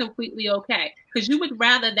 That is completely okay. Because you would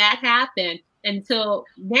rather that happen until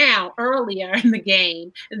now, earlier in the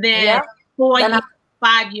game, than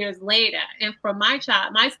 5 years later. And for my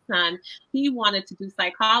son, he wanted to do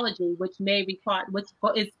psychology, which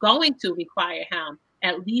is going to require him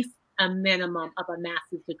at least a minimum of a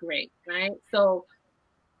master's degree, right? So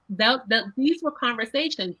these were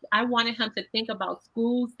conversations. I wanted him to think about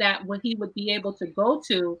schools that he would be able to go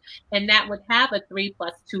to, and that would have a 3+2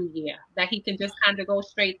 year that he can just kind of go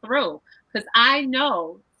straight through. Because I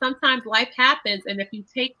know sometimes life happens, and if you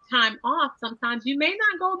take time off, sometimes you may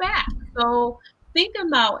not go back. So think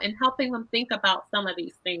about and helping them think about some of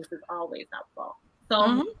these things is always helpful.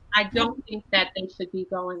 So I don't think that they should be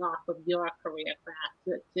going off of your career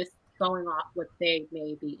path, just going off what they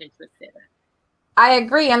may be interested in. I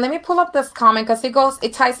agree. And let me pull up this comment because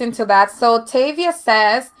it ties into that. So Tavia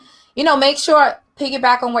says, make sure,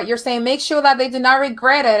 piggyback on what you're saying, make sure that they do not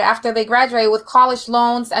regret it after they graduate with college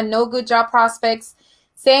loans and no good job prospects.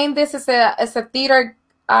 Saying this is a theater,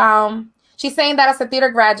 she's saying that as a theater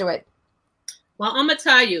graduate. Well, I'm going to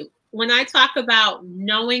tell you, when I talk about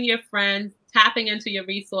knowing your friends, tapping into your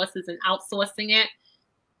resources and outsourcing it,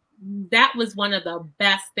 that was one of the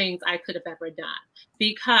best things I could have ever done,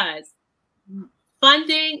 because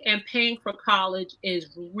funding and paying for college is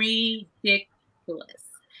ridiculous.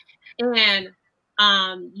 And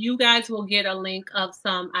you guys will get a link of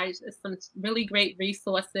some really great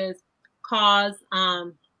resources, Cause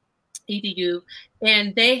EDU,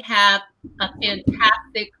 and they have a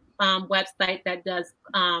fantastic website that does,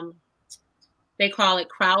 they call it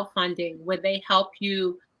crowdfunding, where they help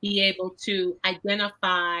you be able to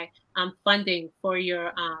identify funding for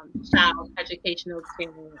your child's educational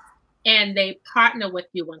experience. And they partner with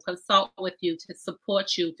you and consult with you to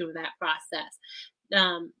support you through that process.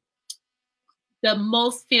 The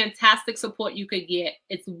most fantastic support you could get,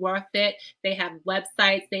 it's worth it. They have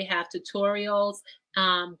websites, they have tutorials,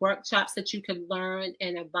 workshops that you can learn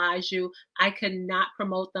and advise you. I could not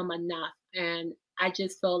promote them enough. And I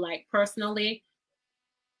just feel like personally,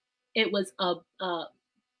 it was a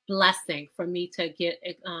blessing for me to get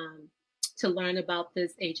to learn about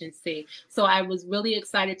this agency. So I was really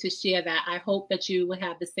excited to share that. I hope that you would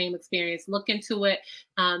have the same experience. Look into it,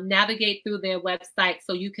 navigate through their website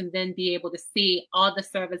so you can then be able to see all the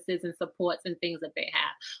services and supports and things that they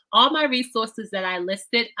have. All my resources that I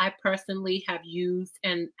listed, I personally have used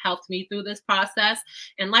and helped me through this process.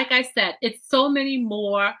 And like I said, it's so many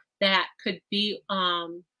more that could be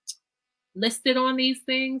listed on these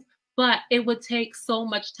things, but it would take so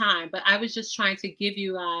much time. But I was just trying to give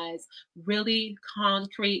you guys really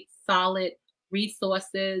concrete, solid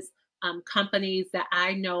resources, companies that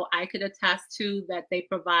I know I could attest to, that they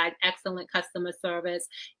provide excellent customer service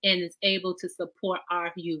and is able to support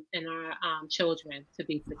our youth and our children to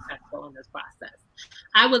be successful in this process.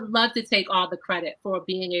 I would love to take all the credit for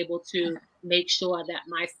being able to make sure that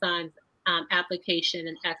my son's application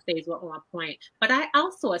and essays were on point, but I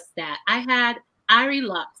outsourced that. I had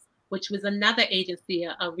IRELux, which was another agency,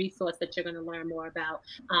 a resource that you're going to learn more about,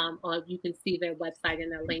 or you can see their website and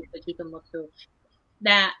their links that you can look through.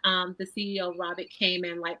 That the CEO, Robert, came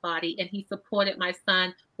in like body, and he supported my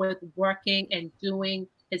son with working and doing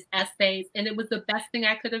his essays, and it was the best thing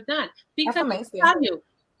I could have done. Because I tell you,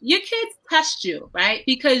 your kids test you, right?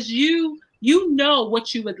 Because you know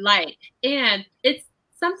what you would like, and it's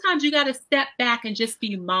sometimes you got to step back and just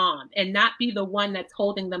be mom and not be the one that's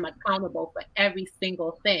holding them accountable for every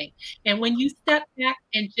single thing. And when you step back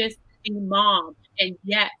and just be mom and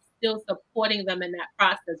yet still supporting them in that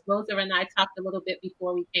process, Rosa and I talked a little bit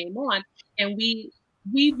before we came on, and we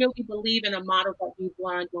really believe in a model that we've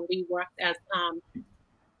learned when we worked as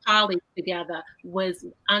colleagues together, was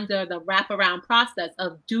under the wraparound process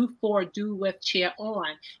of do for, do with, cheer on.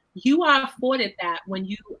 You are afforded that when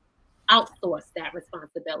you outsource that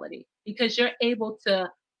responsibility, because you're able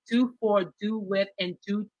to do for, do with, and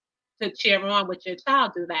do to cheer on with your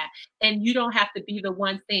child, do that. And you don't have to be the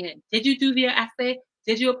one saying, did you do your essay?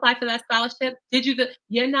 Did you apply for that scholarship?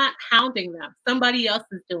 You're not hounding them. Somebody else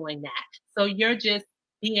is doing that. So you're just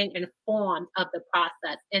being informed of the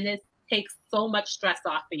process, and it takes so much stress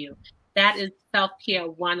off of you. That is self-care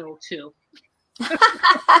 102.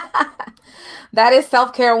 That is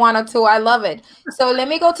self-care 102. I love it. So let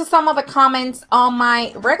me go to some of the comments on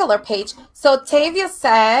my regular page. So Tavia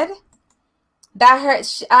said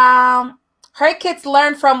that her kids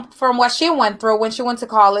learned from what she went through when she went to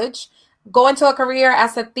college, going to a career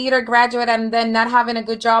as a theater graduate and then not having a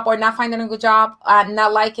good job or not finding a good job,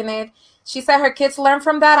 not liking it. She said her kids learn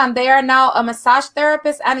from that, and they are now a massage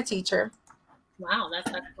therapist and a teacher. Wow, that's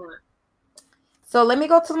excellent. So let me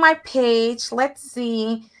go to my page. Let's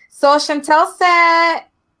see. So Chantel said,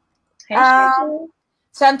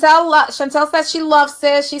 Chantel says she loves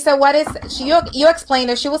it. She said, "What is?" You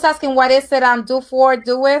explained it. She was asking, "What is it? Do for,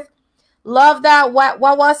 do with." Love that. What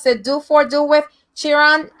was it? Do for, do with.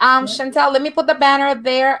 Chiron, Chantel, let me put the banner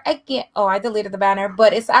there again. Oh, I deleted the banner,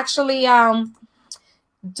 but it's actually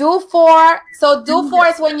do for. So do for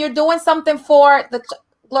is when you're doing something for the.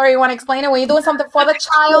 Gloria, you want to explain it? When you're doing something for the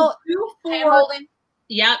child. Do for.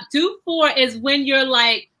 Yeah, do for is when you're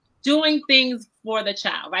like doing things for the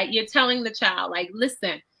child, right? You're telling the child, like,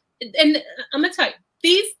 listen, and I'm gonna tell you,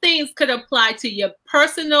 these things could apply to your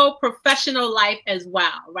personal, professional life as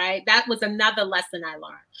well, right? That was another lesson I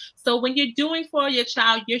learned. So when you're doing for your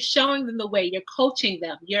child, you're showing them the way, you're coaching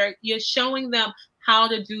them, you're showing them how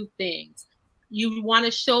to do things. You want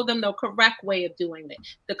to show them the correct way of doing it,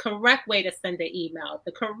 the correct way to send an email,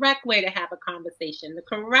 the correct way to have a conversation, the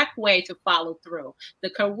correct way to follow through,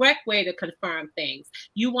 the correct way to confirm things.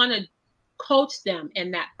 You want to coach them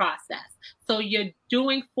in that process. So you're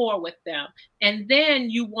doing for with them. And then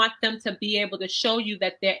you want them to be able to show you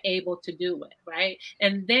that they're able to do it, right?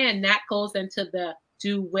 And then that goes into the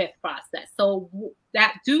do with process. So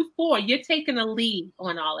that do for, you're taking a lead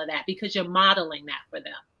on all of that because you're modeling that for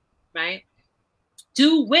them, right?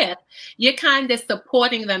 Do with, you're kind of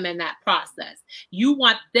supporting them in that process. You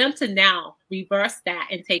want them to now reverse that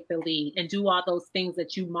and take the lead and do all those things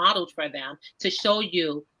that you modeled for them to show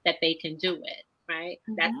you that they can do it, right?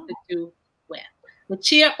 Mm-hmm. That's the do with. The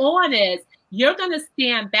cheer on is you're going to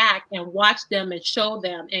stand back and watch them and show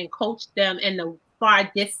them and coach them in the far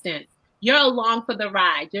distance. You're along for the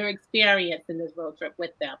ride. You're experiencing this road trip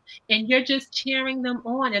with them. And you're just cheering them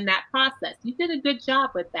on in that process. You did a good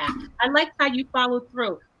job with that. I like how you followed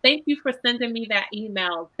through. Thank you for sending me that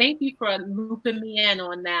email. Thank you for looping me in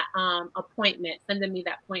on that appointment, sending me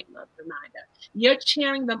that appointment reminder. You're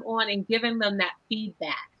cheering them on and giving them that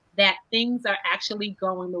feedback that things are actually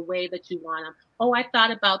going the way that you want them. Oh, I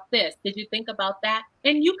thought about this. Did you think about that?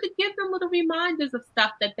 And you could give them little reminders of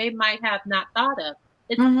stuff that they might have not thought of.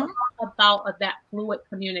 It's all about that fluid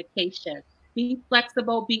communication. Be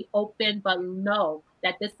flexible, be open, but know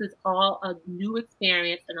that this is all a new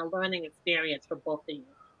experience and a learning experience for both of you.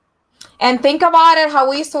 And think about it, how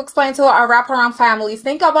we used to explain to our wraparound families.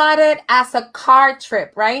 Think about it as a car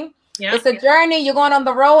trip, right? Yeah. It's a journey. You're going on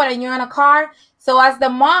the road and you're in a car. So as the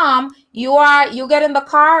mom, you get in the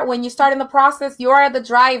car. When you start in the process, you are the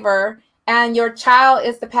driver and your child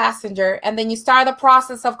is the passenger. And then you start the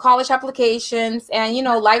process of college applications and,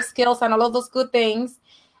 life skills and all of those good things.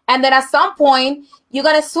 And then at some point, you're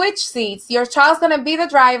going to switch seats. Your child's going to be the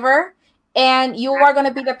driver and you are going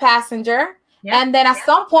to be the passenger. Yep. And then at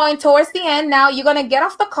some point towards the end, now you're going to get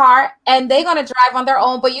off the car and they're going to drive on their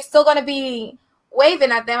own, but you're still going to be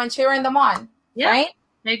waving at them and cheering them on. Yep. Right?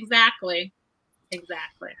 Exactly.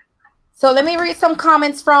 So let me read some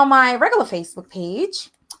comments from my regular Facebook page.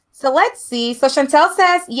 So let's see. So Chantel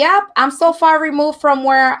says, yep, I'm so far removed from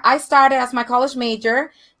where I started as my college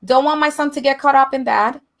major. Don't want my son to get caught up in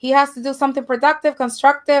that. He has to do something productive,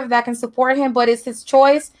 constructive that can support him, but it's his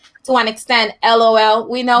choice to an extent. LOL.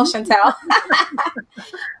 We know, Chantel.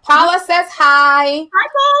 Paula says hi.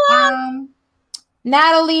 Hi, Paula.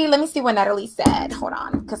 Natalie, let me see what Natalie said. Hold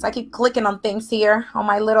on, because I keep clicking on things here on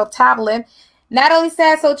my little tablet. Natalie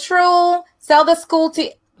says, so true. Sell the school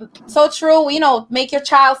to... So true. Make your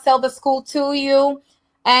child sell the school to you.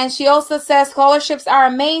 And she also says scholarships are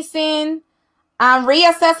amazing.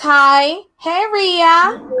 Ria says hi. Hey,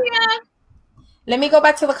 Ria. Let me go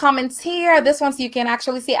back to the comments here. This one so you can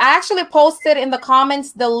actually see. I actually posted in the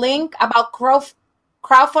comments the link about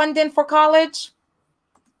crowdfunding for college.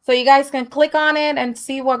 So you guys can click on it and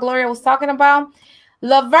see what Gloria was talking about.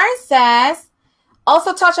 Laverne says,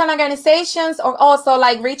 also touch on organizations or also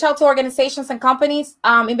reach out to organizations and companies,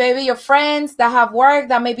 maybe your friends that have work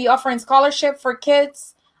that may be offering scholarship for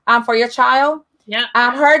kids, for your child. Yeah.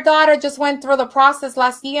 Her daughter just went through the process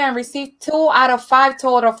last year and received 2 out of 5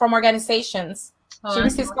 total from organizations. She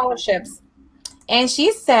received scholarships. And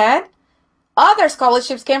she said other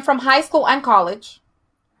scholarships came from high school and college.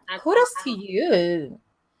 Kudos to you.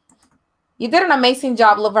 You did an amazing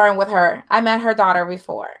job, Laverne, with her. I met her daughter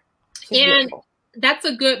before. She's beautiful. That's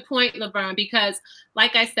a good point, Laverne, because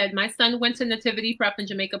like I said, my son went to Nativity Prep in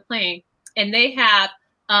Jamaica Plain, and they have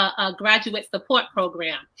a graduate support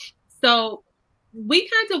program. So we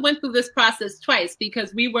kind of went through this process twice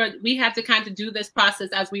because we had to kind of do this process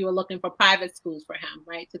as we were looking for private schools for him,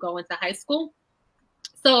 right, to go into high school.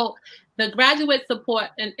 So the graduate support,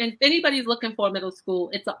 and if anybody's looking for a middle school,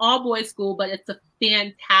 it's an all-boys school, but it's a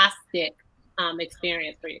fantastic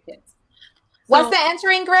experience for your kids. What's the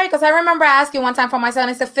entering grade? Because I remember asking one time for my son,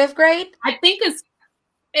 it's the 5th grade? I think it's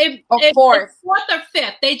fourth. It's 4th or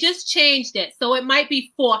 5th. They just changed it. So it might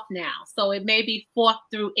be 4th now. So it may be 4th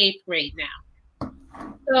through 8th grade now.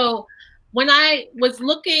 So when I was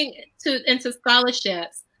looking into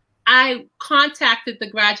scholarships, I contacted the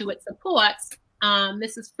graduate supports,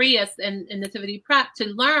 Mrs. Frias and Nativity Prep, to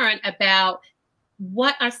learn about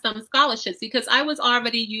what are some scholarships, because I was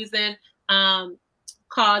already using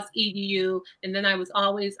Cause EDU, and then I was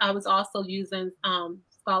also using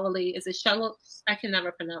Scholarly. Is it Shuttle? I can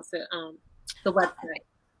never pronounce it. The website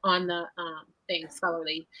on the thing,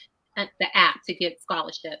 Scholarly, the app to get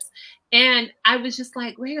scholarships. And I was just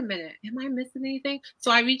like, wait a minute, am I missing anything?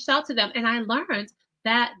 So I reached out to them, and I learned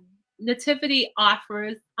that Nativity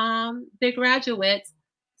offers their graduates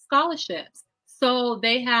scholarships. So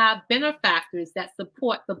they have benefactors that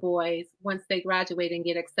support the boys once they graduate and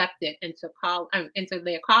get accepted into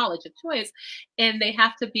their college of choice, and they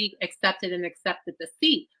have to be accepted and accepted the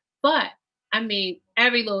seat. But I mean,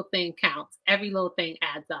 every little thing counts. Every little thing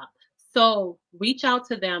adds up. So reach out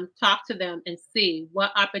to them, talk to them, and see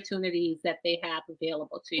what opportunities that they have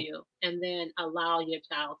available to you, and then allow your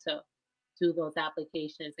child to do those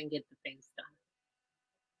applications and get the things done.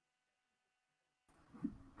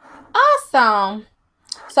 Awesome.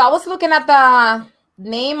 So I was looking at the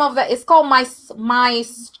name of it's called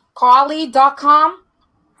myscholarly.com.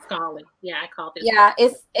 Scholarly. Yeah, I called it. Yeah,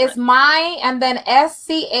 it's my and then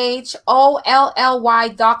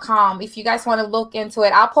SCHOLLY.com. If you guys want to look into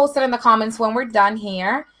it, I'll post it in the comments when we're done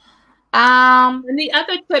here. And the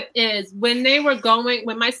other tip is when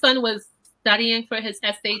my son was studying for his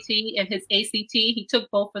SAT and his ACT, he took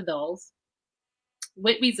both of those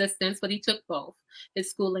with resistance, but he took both. His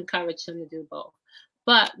school encouraged him to do both.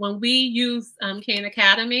 But when we used Kane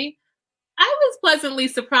Academy, I was pleasantly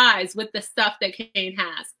surprised with the stuff that Kane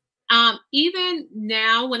has. Even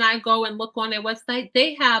now, when I go and look on their website,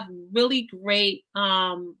 they have really great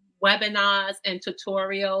webinars and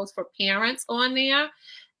tutorials for parents on there.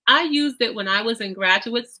 I used it when I was in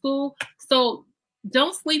graduate school. So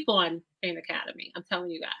don't sleep on Kane Academy. I'm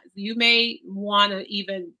telling you guys, you may want to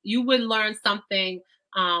you would learn something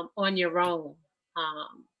on your own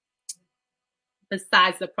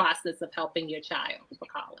besides the process of helping your child for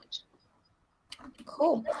college.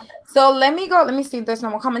 Cool. So let me see if there's no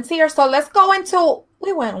more comments here. So let's go into,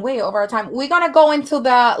 we went way over our time. We're going to go into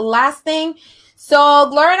the last thing. So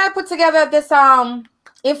Gloria and I put together this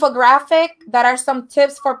infographic that are some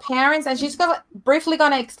tips for parents, and she's briefly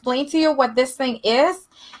going to explain to you what this thing is.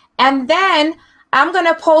 And then I'm going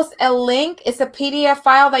to post a link. It's a PDF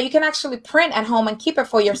file that you can actually print at home and keep it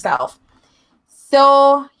for yourself.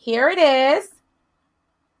 So here it is.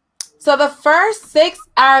 So the first 6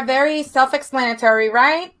 are very self-explanatory,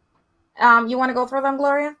 right? You want to go through them,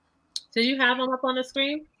 Gloria? Do you have them up on the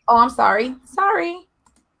screen? Oh, I'm sorry. Sorry.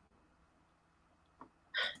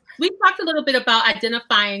 We talked a little bit about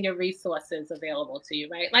identifying your resources available to you,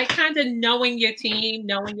 right? Like kind of knowing your team,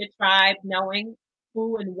 knowing your tribe, knowing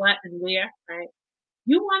who and what and where, right?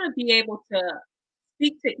 You want to be able to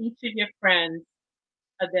speak to each of your friends'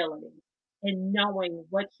 abilities and knowing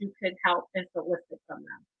what you could help and solicit from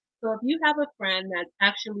them. So if you have a friend that's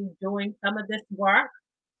actually doing some of this work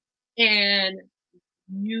and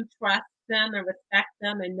you trust them and respect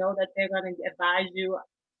them and know that they're going to advise you,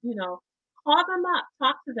 call them up,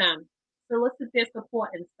 talk to them, solicit their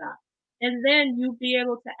support and stuff. And then you be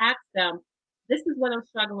able to ask them, this is what I'm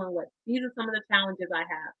struggling with. These are some of the challenges I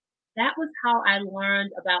have. That was how I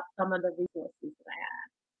learned about some of the resources that I had.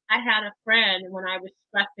 I had a friend when I was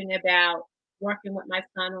stressing about working with my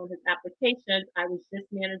son on his applications. I was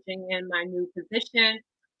just managing in my new position,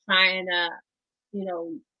 trying to,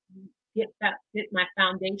 get my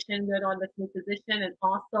foundation good on this new position, and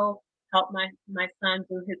also help my son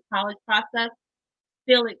through his college process.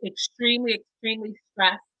 Feeling extremely, extremely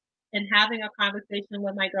stressed, and having a conversation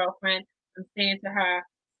with my girlfriend. I'm saying to her,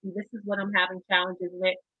 this is what I'm having challenges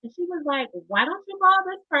with. And she was like, why don't you call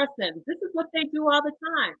this person? This is what they do all the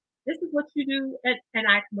time. This is what you do. And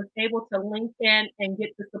I was able to link in and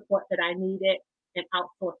get the support that I needed and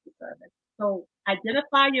outsource the service. So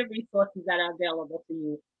identify your resources that are available to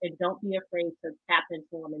you, and don't be afraid to tap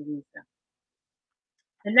into them and use them.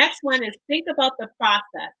 The next one is think about the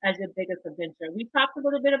process as your biggest adventure. We talked a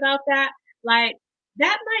little bit about that. Like,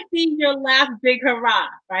 that might be your last big hurrah,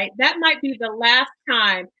 right? That might be the last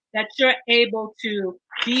time that you're able to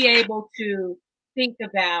think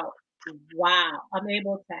about, wow, I'm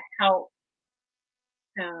able to help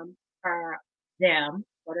them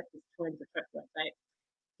what if it's twins or triplets, right?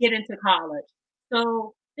 Get into college.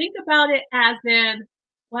 So think about it as in,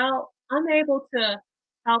 well, I'm able to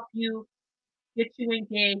help you, get you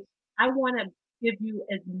engaged. I want to give you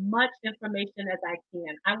as much information as I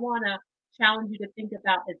can. I want to challenge you to think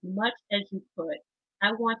about as much as you could.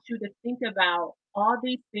 I want you to think about all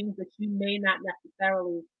these things that you may not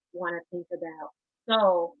necessarily want to think about.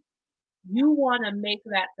 So you want to make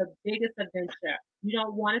that the biggest adventure. You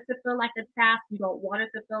don't want it to feel like a task. You don't want it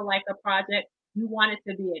to feel like a project. You want it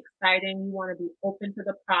to be exciting. You want to be open to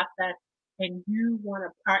the process, and you want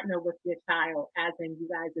to partner with your child as in you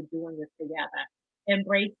guys are doing this together.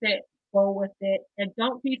 Embrace it, go with it, and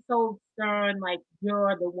don't be so stern like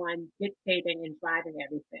you're the one dictating and driving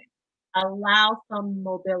everything. Allow some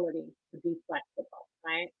mobility to be flexible,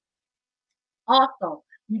 right? Also,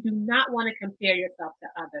 you do not want to compare yourself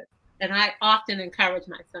to others. And I often encourage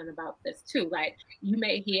my son about this too. Like, you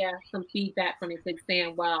may hear some feedback from your kids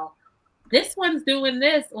saying, well, this one's doing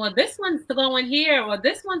this, or this one's going here, or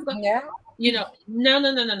this one's going, Yeah.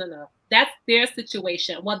 No. That's their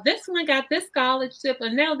situation. Well, this one got this scholarship,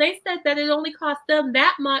 and now they said that it only cost them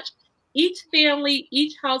that much. Each family,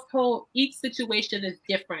 each household, each situation is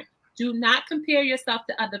different. Do not compare yourself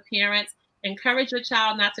to other parents. Encourage your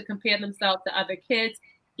child not to compare themselves to other kids.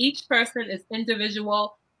 Each person is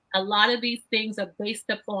individual. A lot of these things are based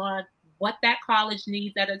upon what that college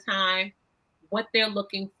needs at a time, what they're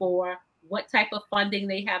looking for, what type of funding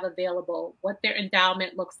they have available, what their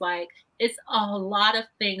endowment looks like. It's a lot of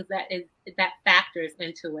things that factors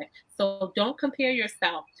into it. So don't compare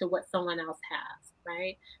yourself to what someone else has,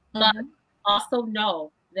 right? But also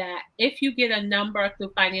know that if you get a number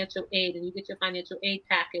through financial aid and you get your financial aid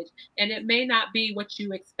package, and it may not be what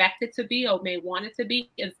you expect it to be or may want it to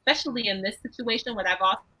be, especially in this situation, what I've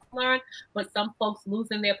also learned, with some folks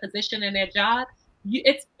losing their position in their job,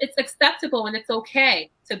 it's acceptable and it's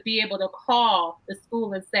okay to be able to call the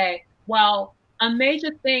school and say, well, a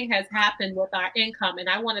major thing has happened with our income, and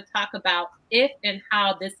I want to talk about if and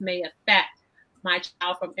how this may affect my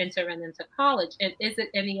child from entering into college. And is it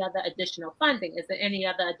any other additional funding? Is there any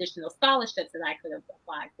other additional scholarships that I could have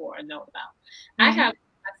applied for or know about? I have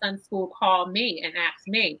my son's school call me and ask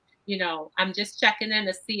me, I'm just checking in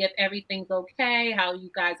to see if everything's okay, how you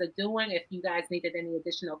guys are doing, if you guys needed any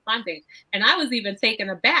additional funding. And I was even taken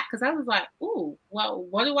aback because I was like, ooh, well,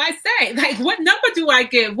 what do I say? Like, what number do I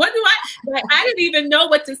give? I didn't even know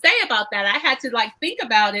what to say about that. I had to think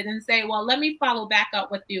about it and say, well, let me follow back up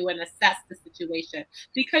with you and assess the situation,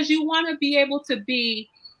 because you want to be able to be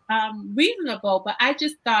reasonable. But I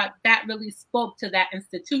just thought that really spoke to that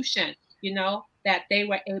institution, that they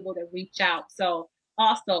were able to reach out. So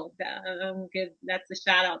also, that's a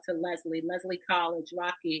shout out to Leslie College.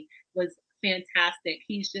 Rocky was fantastic.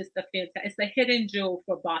 He's just it's a hidden jewel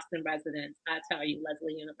for Boston residents. I tell you,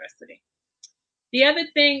 Leslie University. The other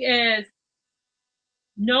thing is,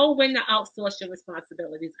 know when to outsource your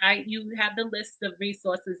responsibilities. You have the list of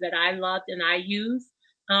resources that I loved and I use.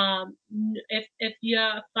 If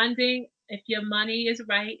your funding, if your money is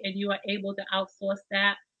right and you are able to outsource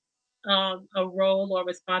that, a role or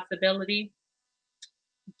responsibility,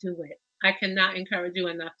 do it. I cannot encourage you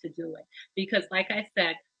enough to do it, because like I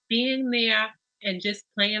said, being there and just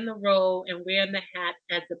playing the role and wearing the hat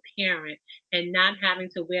as a parent and not having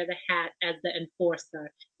to wear the hat as the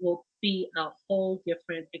enforcer will be a whole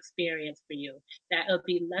different experience for you. That will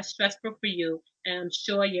be less stressful for you, and I'm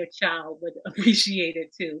sure your child would appreciate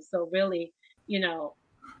it too. So really,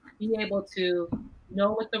 be able to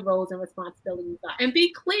know what the roles and responsibilities are and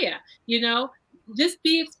be clear, just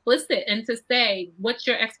be explicit and to say what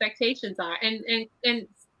your expectations are, and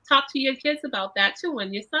talk to your kids about that too,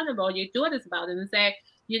 and your son or your daughters about it, and say,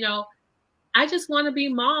 I just want to be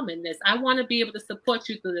mom in this. I want to be able to support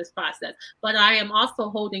you through this process, but I am also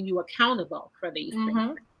holding you accountable for these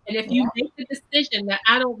things. And if you make a decision that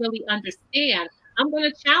I don't really understand, I'm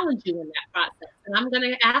going to challenge you in that process, and I'm going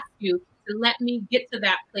to ask you to let me get to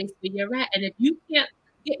that place where you're at. And if you can't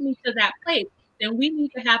get me to that place, then we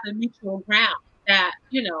need to have a mutual ground that,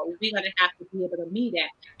 we're going to have to be able to meet at,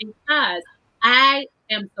 because I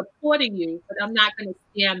am supporting you, but I'm not going to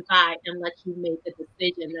stand by and let you make a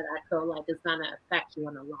decision that I feel like is going to affect you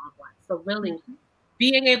in the long run. So really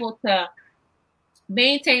being able to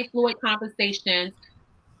maintain fluid conversations,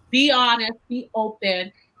 be honest, be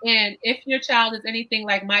open. And if your child is anything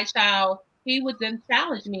like my child, he would then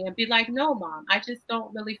challenge me and be like, no, Mom, I just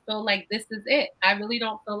don't really feel like this is it. I really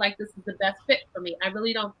don't feel like this is the best fit for me. I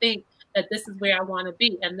really don't think that this is where I want to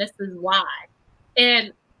be, and this is why.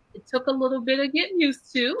 And it took a little bit of getting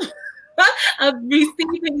used to of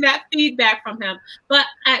receiving that feedback from him. But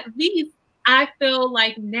at least I feel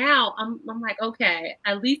like now I'm like, okay,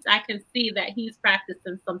 at least I can see that he's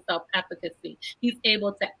practicing some self-efficacy. He's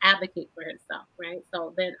able to advocate for himself, right?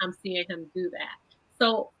 So then I'm seeing him do that.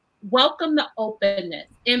 So welcome the openness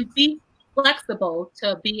and be flexible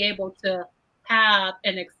to be able to have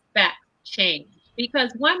and expect change.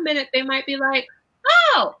 Because one minute they might be like,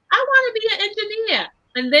 oh, I want to be an engineer.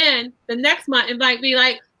 And then the next month it might be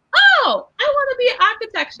like, oh, I want to be an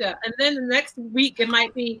architecture. And then the next week it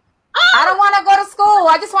might be, oh, I don't want to go to school.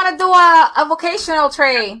 I just want to do a vocational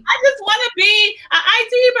trade. I just want to be an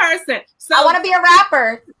IT person. So I want to be a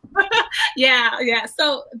rapper. yeah.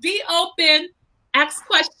 So be open, ask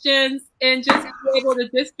questions, and just be able to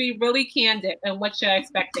just be really candid and what your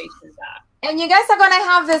expectations are. And you guys are gonna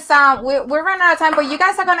have this. We're running out of time, but you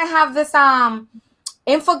guys are gonna have this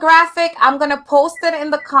infographic. I'm gonna post it in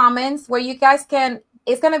the comments where you guys can.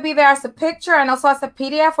 It's gonna be there as a picture and also as a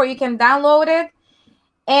PDF where you can download it.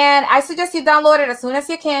 And I suggest you download it as soon as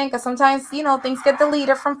you can, because sometimes, you know, things get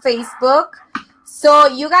deleted from Facebook. So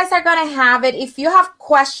you guys are going to have it. If you have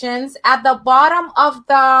questions at the bottom of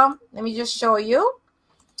the, let me just show you.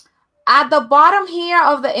 At the bottom here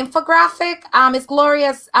of the infographic is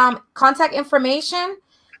Gloria's contact information.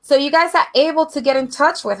 So you guys are able to get in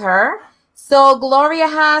touch with her. So Gloria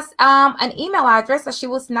has an email address that she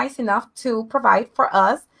was nice enough to provide for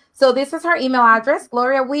us. So this is her email address,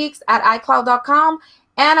 gloriaweekes@icloud.com.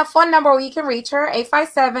 And a phone number where you can reach her,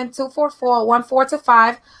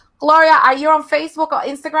 857-244-1425. Gloria, are you on Facebook or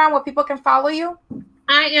Instagram where people can follow you?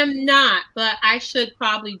 I am not, but I should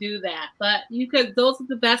probably do that. But you could; those are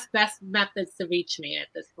the best methods to reach me at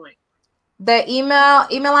this point. The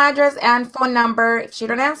email address and phone number. If she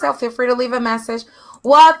don't answer, feel free to leave a message.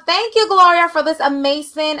 Well, thank you, Gloria, for this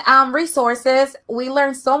amazing resources. We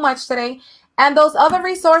learned so much today. And those other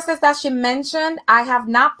resources that she mentioned, I have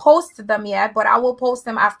not posted them yet, but I will post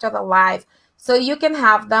them after the live. So you can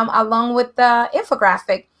have them along with the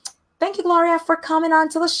infographic. Thank you, Gloria, for coming on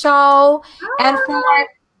to the show and for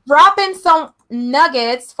dropping some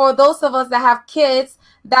nuggets for those of us that have kids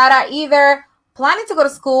that are either planning to go to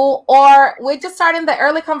school or we're just starting the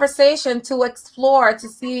early conversation to explore to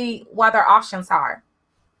see what their options are.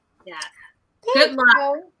 Yeah. Good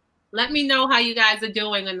luck. Let me know how you guys are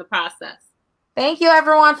doing in the process. Thank you,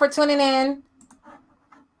 everyone, for tuning in.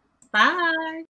 Bye.